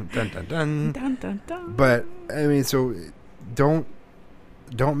 dun, dun, dun. Dun, dun, dun. But I mean, so don't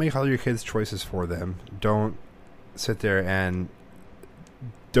make all your kids' choices for them. Don't sit there and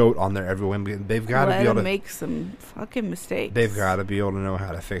dote on their every whim. They've got to be able to make some fucking mistakes. They've got to be able to know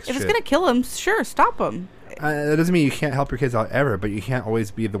how to fix If shit. it's gonna kill them, sure, stop them. That doesn't mean you can't help your kids out ever, but you can't always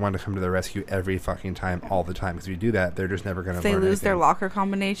be the one to come to their rescue every fucking time, all the time. Because if you do that, they're just never going to If they learn lose their anything. locker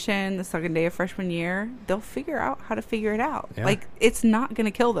combination the second day of freshman year, they'll figure out how to figure it out. Yeah. Like, it's not going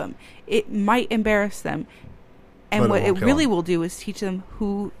to kill them. It might embarrass them. And But it what it won't kill really them. will do is teach them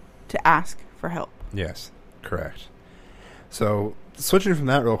who to ask for help. Yes, correct. So, switching from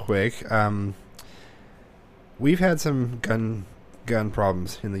that real quick, we've had some gun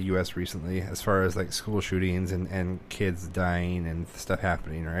problems in the U.S. recently, as far as like school shootings and kids dying and stuff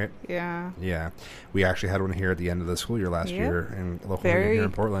happening, right? Yeah. Yeah. We actually had one here at the end of the school year last Yep. year in local here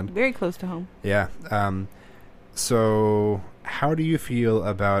in Portland. Very close to home. Yeah. So, how do you feel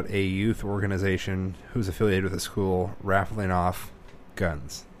about a youth organization who's affiliated with a school raffling off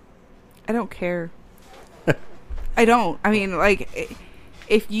guns? I don't care. I don't. I mean, like,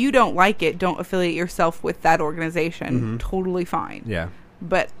 if you don't like it, don't affiliate yourself with that organization. Mhm. Totally fine. Yeah.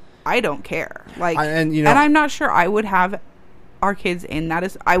 But I don't care. Like, and I'm not sure I would have our kids in that.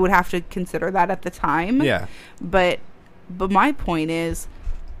 Is I would have to consider that at the time. Yeah. But my point is,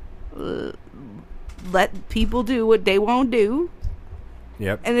 let people do what they want to do.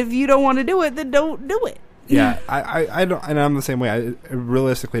 Yep. And if you don't want to do it, then don't do it. Yeah, I don't, and I'm the same way.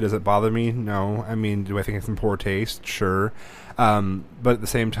 Realistically, does it bother me? No. I mean, do I think it's in poor taste? Sure. But at the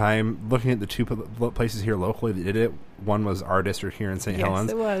same time, looking at the 2 places here locally that did it, one was our district here in St. Yes,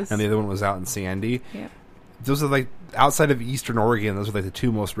 Helens, it was. and the other one was out in Sandy. Yeah. Those are like, outside of Eastern Oregon, those are like the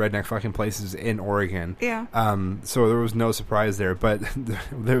 2 most redneck fucking places in Oregon. Yeah. So there was no surprise there, but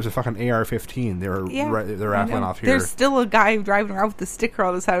there was a fucking AR-15. They're raffling off here. There's still a guy driving around with the sticker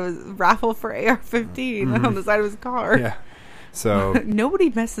on the side of his raffle for AR-15 on the side of his car. Yeah. So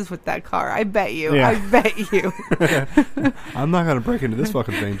nobody messes with that car. I bet you. Yeah. I bet you. I'm not gonna break into this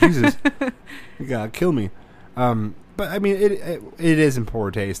fucking thing. Jesus, you gotta kill me. But I mean, it is in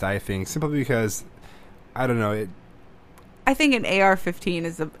poor taste. I think simply because I don't know. I think an AR-15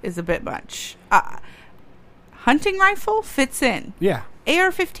 is a bit much. Hunting rifle fits in. Yeah.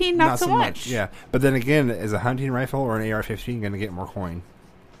 AR-15 not so much. Yeah. But then again, is a hunting rifle or an AR-15 going to get more coin?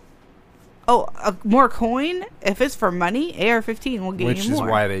 Oh, more coin? If it's for money, AR-15 will get Which you is more.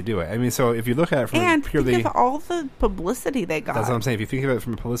 why they do it. I mean, so if you look at it from And purely, think of all the publicity they got. that's what I'm saying. If you think of it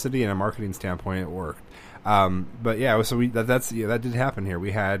from a publicity and a marketing standpoint, it worked. But yeah, so that did happen here.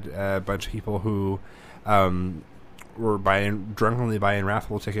 We had a bunch of people who were drunkenly buying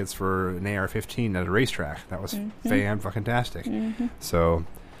raffle tickets for an AR-15 at a racetrack. That was fan-fucking-tastic. Mhm. So,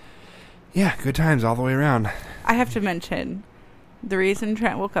 yeah, good times all the way around. I have to mention, the reason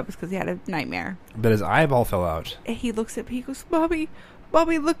Trent woke up is because he had a nightmare. But his eyeball fell out. And he looks at me, he goes, Mommy,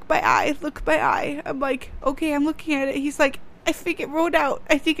 look my eye. I'm like, okay, I'm looking at it. He's like, I think it rolled out.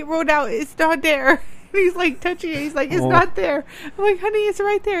 It's not there. And he's like touching it. He's like, it's not there. I'm like, honey, it's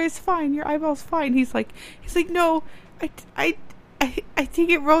right there. It's fine. Your eyeball's fine. He's like, no, I think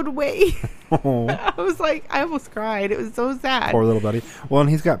it rolled away. I was like, I almost cried. It was so sad. Poor little buddy. Well, and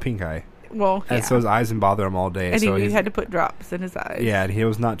he's got pink eye. Well, and so his eyes didn't bother him all day. And so he had to put drops in his eyes. Yeah, and he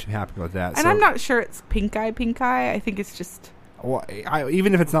was not too happy with that. And I'm not sure it's pink eye. I think it's just... Well,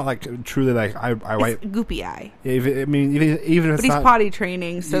 even if it's not like truly like I wipe goopy eye. Even if it's but he's not, potty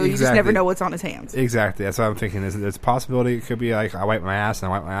training, so you just never know what's on his hands. Exactly, that's what I'm thinking. There's a possibility it could be like I wipe my ass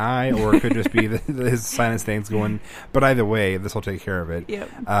and I wipe my eye, or it could just be his sinus things going. But either way, this will take care of it.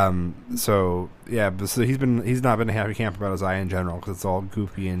 Yep. So yeah, so he's not been a happy camper about his eye in general because it's all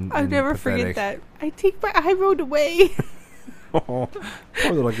goopy and. I'll never pathetic. forget that. I think my eye rolled away. Oh,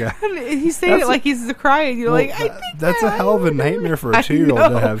 poor little guy. He's saying it like he's crying. You're like, I think that's a hell of a nightmare for a 2-year-old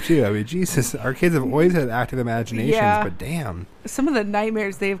to have too. I mean, Jesus, our kids have always had active imaginations, but damn, some of the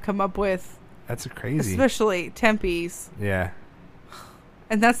nightmares they have come up with. That's crazy. Especially Tempe's. Yeah.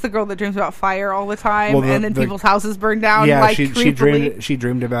 And that's the girl that dreams about fire all the time, Well, and then people's houses burn down. Yeah, like, she creepily.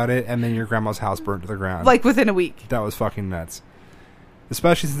 dreamed about it, and then your grandma's house burnt to the ground. Like within a week. That was fucking nuts.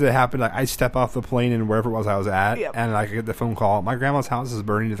 Especially since it happened, like I step off the plane and wherever it was I was at, and like, I get the phone call. My grandma's house is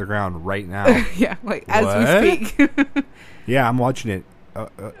burning to the ground right now. Yeah, like as we speak. Yeah, I'm watching it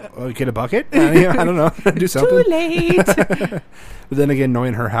Get a bucket? I don't know. Do something. Too late. But then again,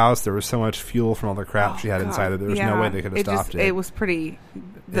 knowing her house, there was so much fuel from all the crap she had inside that there was no way they could have stopped it. It was pretty.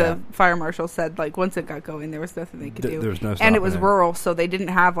 The fire marshal said, like, once it got going, there was nothing they could do. There was no and it was stopping rural, so they didn't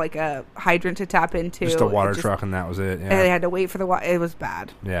have, like, a hydrant to tap into. Just a water truck, and that was it. Yeah. And they had to wait for the water. It was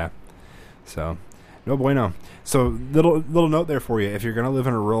bad. Yeah. So, no bueno. So, little note there for you. If you're going to live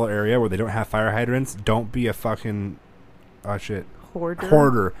in a rural area where they don't have fire hydrants, don't be a fucking... Oh, shit.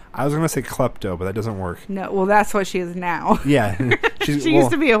 Hoarder. I was going to say klepto, but that doesn't work. No, well, that's what she is now. Yeah. She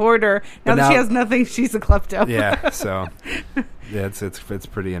used to be a hoarder. Now that she has nothing, she's a klepto. Yeah, so... Yeah, it's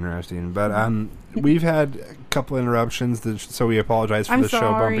pretty interesting. But we've had a couple interruptions, so we apologize for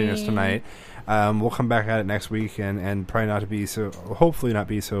show bumping us tonight. We'll come back at it next week and probably not to be so... Hopefully not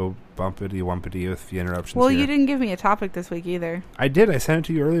be so bumpity-wumpity with the interruptions. Well, here. you didn't give me a topic this week either. I did. I sent it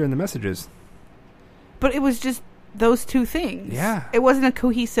to you earlier in the messages. But it was just those two things. Yeah. It wasn't a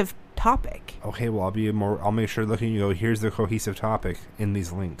cohesive topic. Okay, well, I'll make sure looking you go, here's the cohesive topic in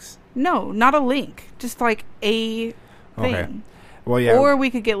these links. No, not a link. Just like a thing. Okay. Well, yeah. Or we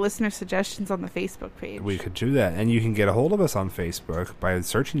could get listener suggestions on the Facebook page. We could do that. And you can get a hold of us on Facebook by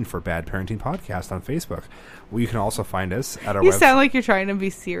searching for Bad Parenting Podcast on Facebook. Well, you can also find us at our website. You sound like you're trying to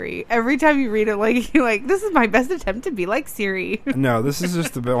be Siri. Every time you read it, like, you're like, this is my best attempt to be like Siri. No, this is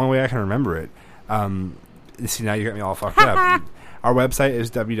just the only way I can remember it. See, now you got me all fucked up. Our website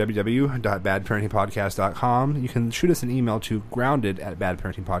is www.badparentingpodcast.com. You can shoot us an email to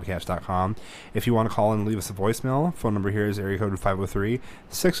grounded@badparentingpodcast.com. If you want to call and leave us a voicemail, phone number here is area code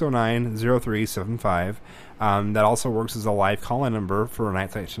 503-609-0375. That also works as a live call-in number for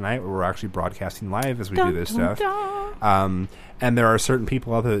Night Night Tonight, where we're actually broadcasting live as we do this stuff. And there are certain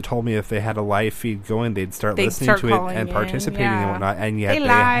people out there that told me if they had a live feed going, they'd start listening to it and participating and whatnot, and yet they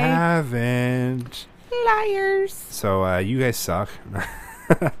haven't. Liars. So you guys suck.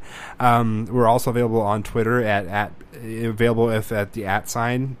 We're also available on Twitter at available if at the @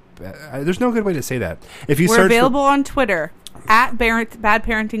 sign. There's no good way to say that. If you we're available on Twitter at Bad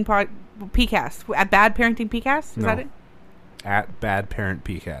Parenting PCast. At Bad Parenting PCast? Is that it? At Bad Parent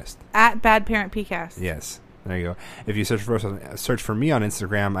PCast. At Bad Parent PCast. Yes. There you go. If you search for me on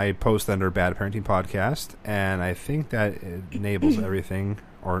Instagram, I post under Bad Parenting Podcast, and I think that enables everything,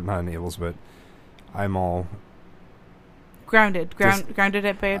 or not enables, but I'm all grounded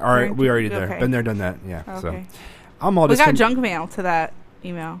at Bad. All right, we already did there. Okay. Been there, done that. Yeah. Okay. So I'm all. We got junk mail to that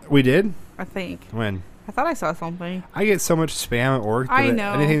email. We did. I think. When? I thought I saw something. I get so much spam at work. I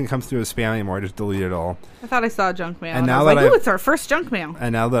know. Anything that comes through as spam anymore, I just delete it all. I thought I saw junk mail. And now I was that like, ooh, it's our first junk mail.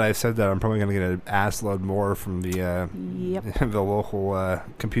 And now that I've said that, I'm probably going to get an ass load more from the the local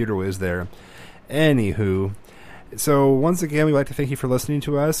computer whiz there. Anywho. So, once again, we'd like to thank you for listening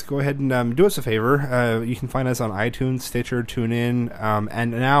to us. Go ahead and do us a favor. You can find us on iTunes, Stitcher, TuneIn,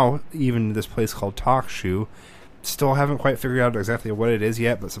 and now even this place called TalkShoe. Still haven't quite figured out exactly what it is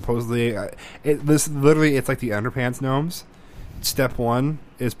yet, but supposedly, it's like the Underpants Gnomes. Step 1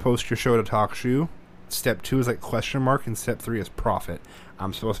 is post your show to TalkShoe. Step 2 is like question mark, and step 3 is profit.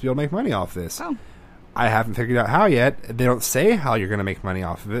 I'm supposed to be able to make money off this. Oh. I haven't figured out how yet. They don't say how you're going to make money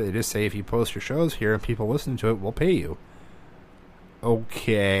off of it. They just say if you post your shows here and people listen to it, we'll pay you.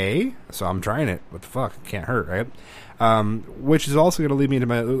 Okay. So I'm trying it. What the fuck? It can't hurt, right? Which is also going to lead me to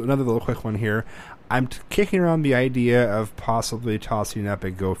another little quick one here. I'm kicking around the idea of possibly tossing up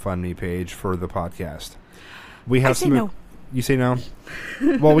a GoFundMe page for the podcast. We have no. You say no?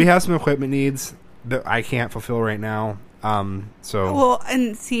 Well, we have some equipment needs that I can't fulfill right now. Well,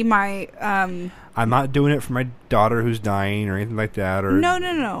 and see my I'm not doing it for my daughter who's dying or anything like that. Or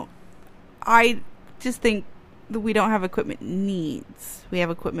No. I just think that we don't have equipment needs. We have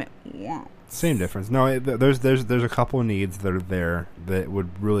equipment wants. Same difference. No, there's a couple of needs that are there that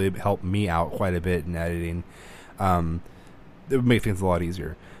would really help me out quite a bit in editing. It would make things a lot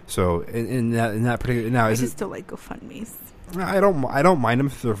easier. So in that particular now, I just don't like GoFundMes. I don't mind them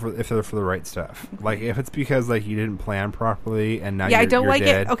if they're for the right stuff. Like if it's because like you didn't plan properly and now I don't like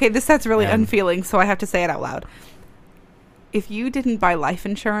dead, it. Okay, this sounds really unfeeling, so I have to say it out loud. If you didn't buy life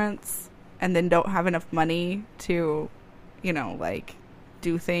insurance and then don't have enough money to, like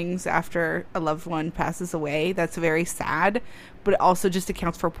do things after a loved one passes away, that's very sad. But it also just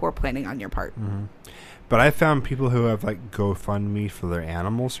accounts for poor planning on your part. Mm-hmm. But I found people who have like GoFundMe for their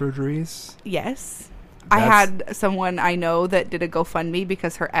animal surgeries. Yes. I had someone I know that did a GoFundMe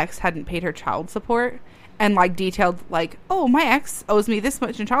because her ex hadn't paid her child support and like detailed like, oh, my ex owes me this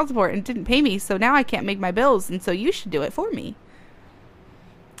much in child support and didn't pay me, so now I can't make my bills, and so you should do it for me.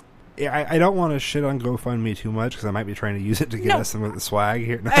 I don't want to shit on GoFundMe too much because I might be trying to use it to get us some of the swag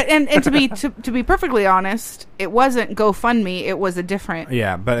here. And to be perfectly honest, it wasn't GoFundMe. It was a different.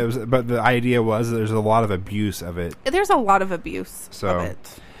 Yeah, but the idea was there's a lot of abuse of it. There's a lot of abuse of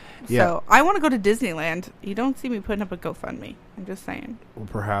it. Yeah. So I want to go to Disneyland. You don't see me putting up a GoFundMe. I'm just saying. Well,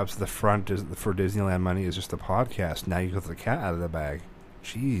 perhaps the front is for Disneyland money is just a podcast. Now you got the cat out of the bag.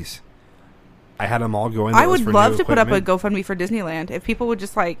 Jeez. I had them all going. I would love to put up a GoFundMe for Disneyland. If people would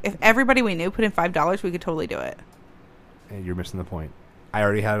just if everybody we knew put in $5, we could totally do it. And you're missing the point. I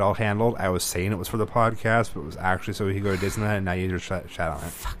already had it all handled. I was saying it was for the podcast, but it was actually so we could go to Disneyland, and now you just chat on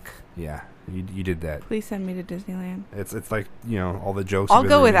it. Fuck. Yeah, you did that. Please send me to Disneyland. It's like, all the jokes. I'll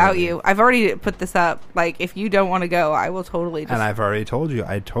go without you. I've already put this up. If you don't want to go, I will totally just... And I've already told you,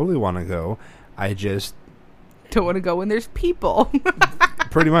 I totally want to go. I just... don't want to go when there's people.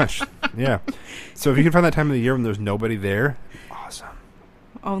 Pretty much, yeah. So if you can find that time of the year when there's nobody there, awesome.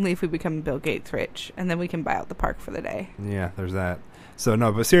 Only if we become Bill Gates rich, and then we can buy out the park for the day. Yeah, there's that. So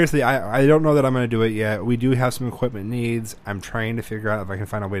no, but seriously, I don't know that I'm going to do it yet. We do have some equipment needs. I'm trying to figure out if I can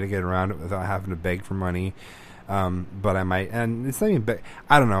find a way to get around it without having to beg for money. But I might, and it's not even beg.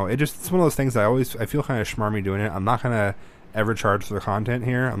 I don't know. It's one of those things I feel kind of schmarmy doing it. I'm not going to ever charge for the content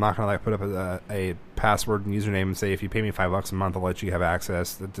here. I'm not going to put up a password and username and say, if you pay me $5 a month, I'll let you have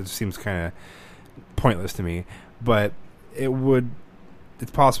access. That just seems kind of pointless to me. But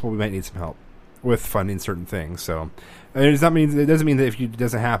it's possible we might need some help with funding certain things. So it doesn't mean that if it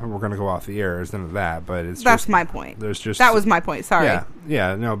doesn't happen, we're going to go off the air. There's none of that. But that's my point. That was my point. Sorry.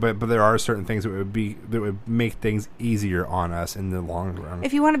 Yeah. No. But there are certain things that would make things easier on us in the long run.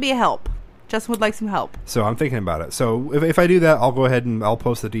 If you want to be a help. Justin would like some help. So I'm thinking about it. So if I do that, I'll go ahead and I'll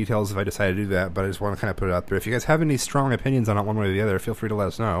post the details if I decide to do that. But I just want to kind of put it out there. If you guys have any strong opinions on it one way or the other, feel free to let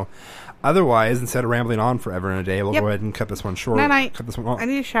us know. Otherwise, instead of rambling on forever in a day, we'll go ahead and cut this one short. Night. Cut this one off. I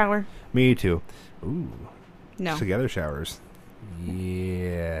need a shower. Me too. Ooh. No. Together showers.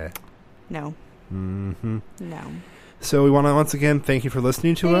 Yeah. No. Mm-hmm. No. So we want to once again thank you for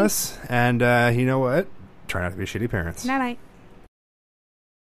listening to us. And you know what? Try not to be shitty parents. Night.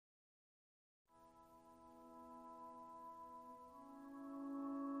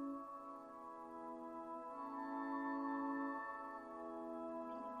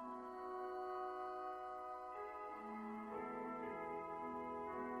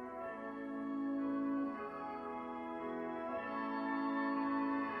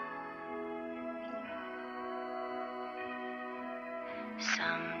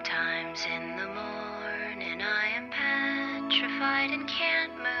 Sometimes in the morning I am petrified and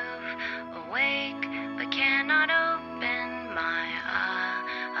can't move, awake but cannot open my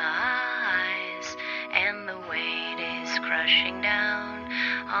eyes, and the weight is crushing down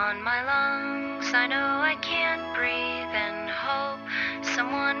on my lungs. I know I can't breathe and hope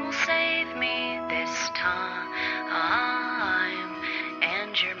someone will save me this time,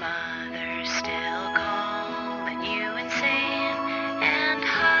 and your mother's still calling you insane, and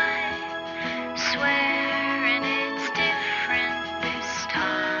I swear, and it's different this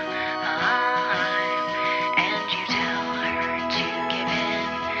time, and you tell her to give in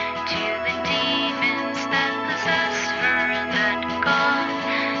to the demons that possess her, and that God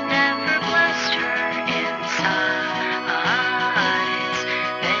never blessed her inside.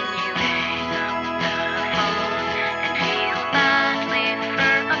 Then you hang up the phone and feel badly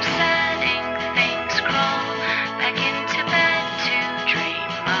for upset.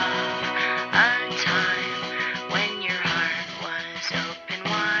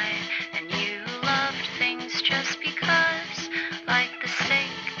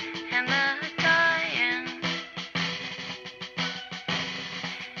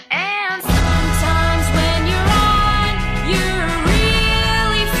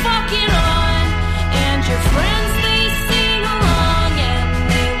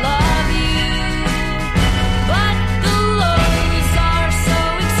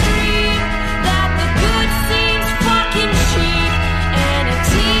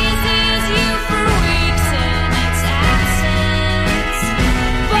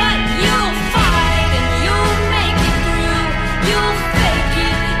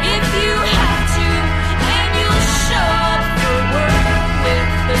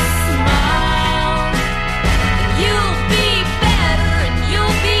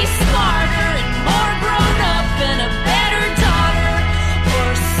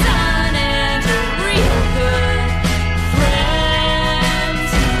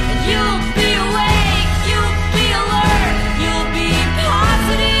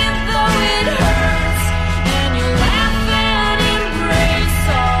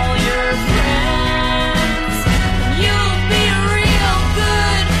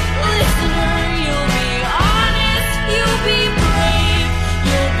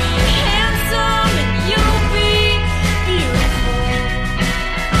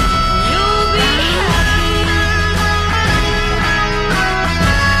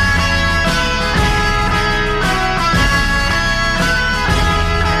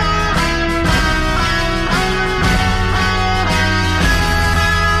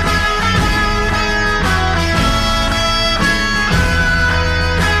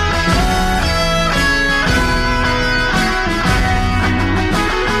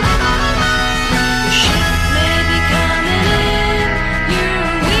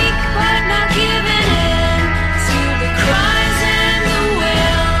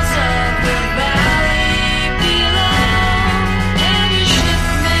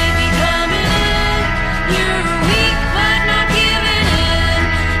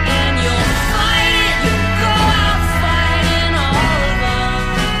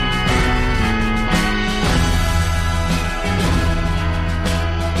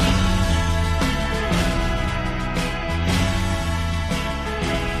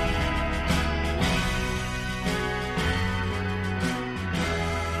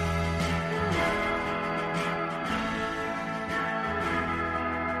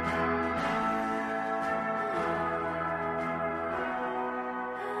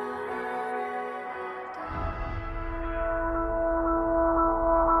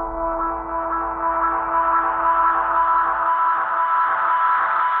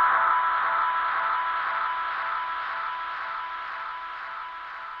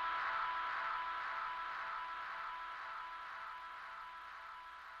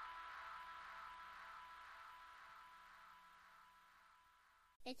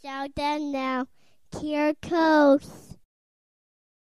 It's all done now. Here it goes.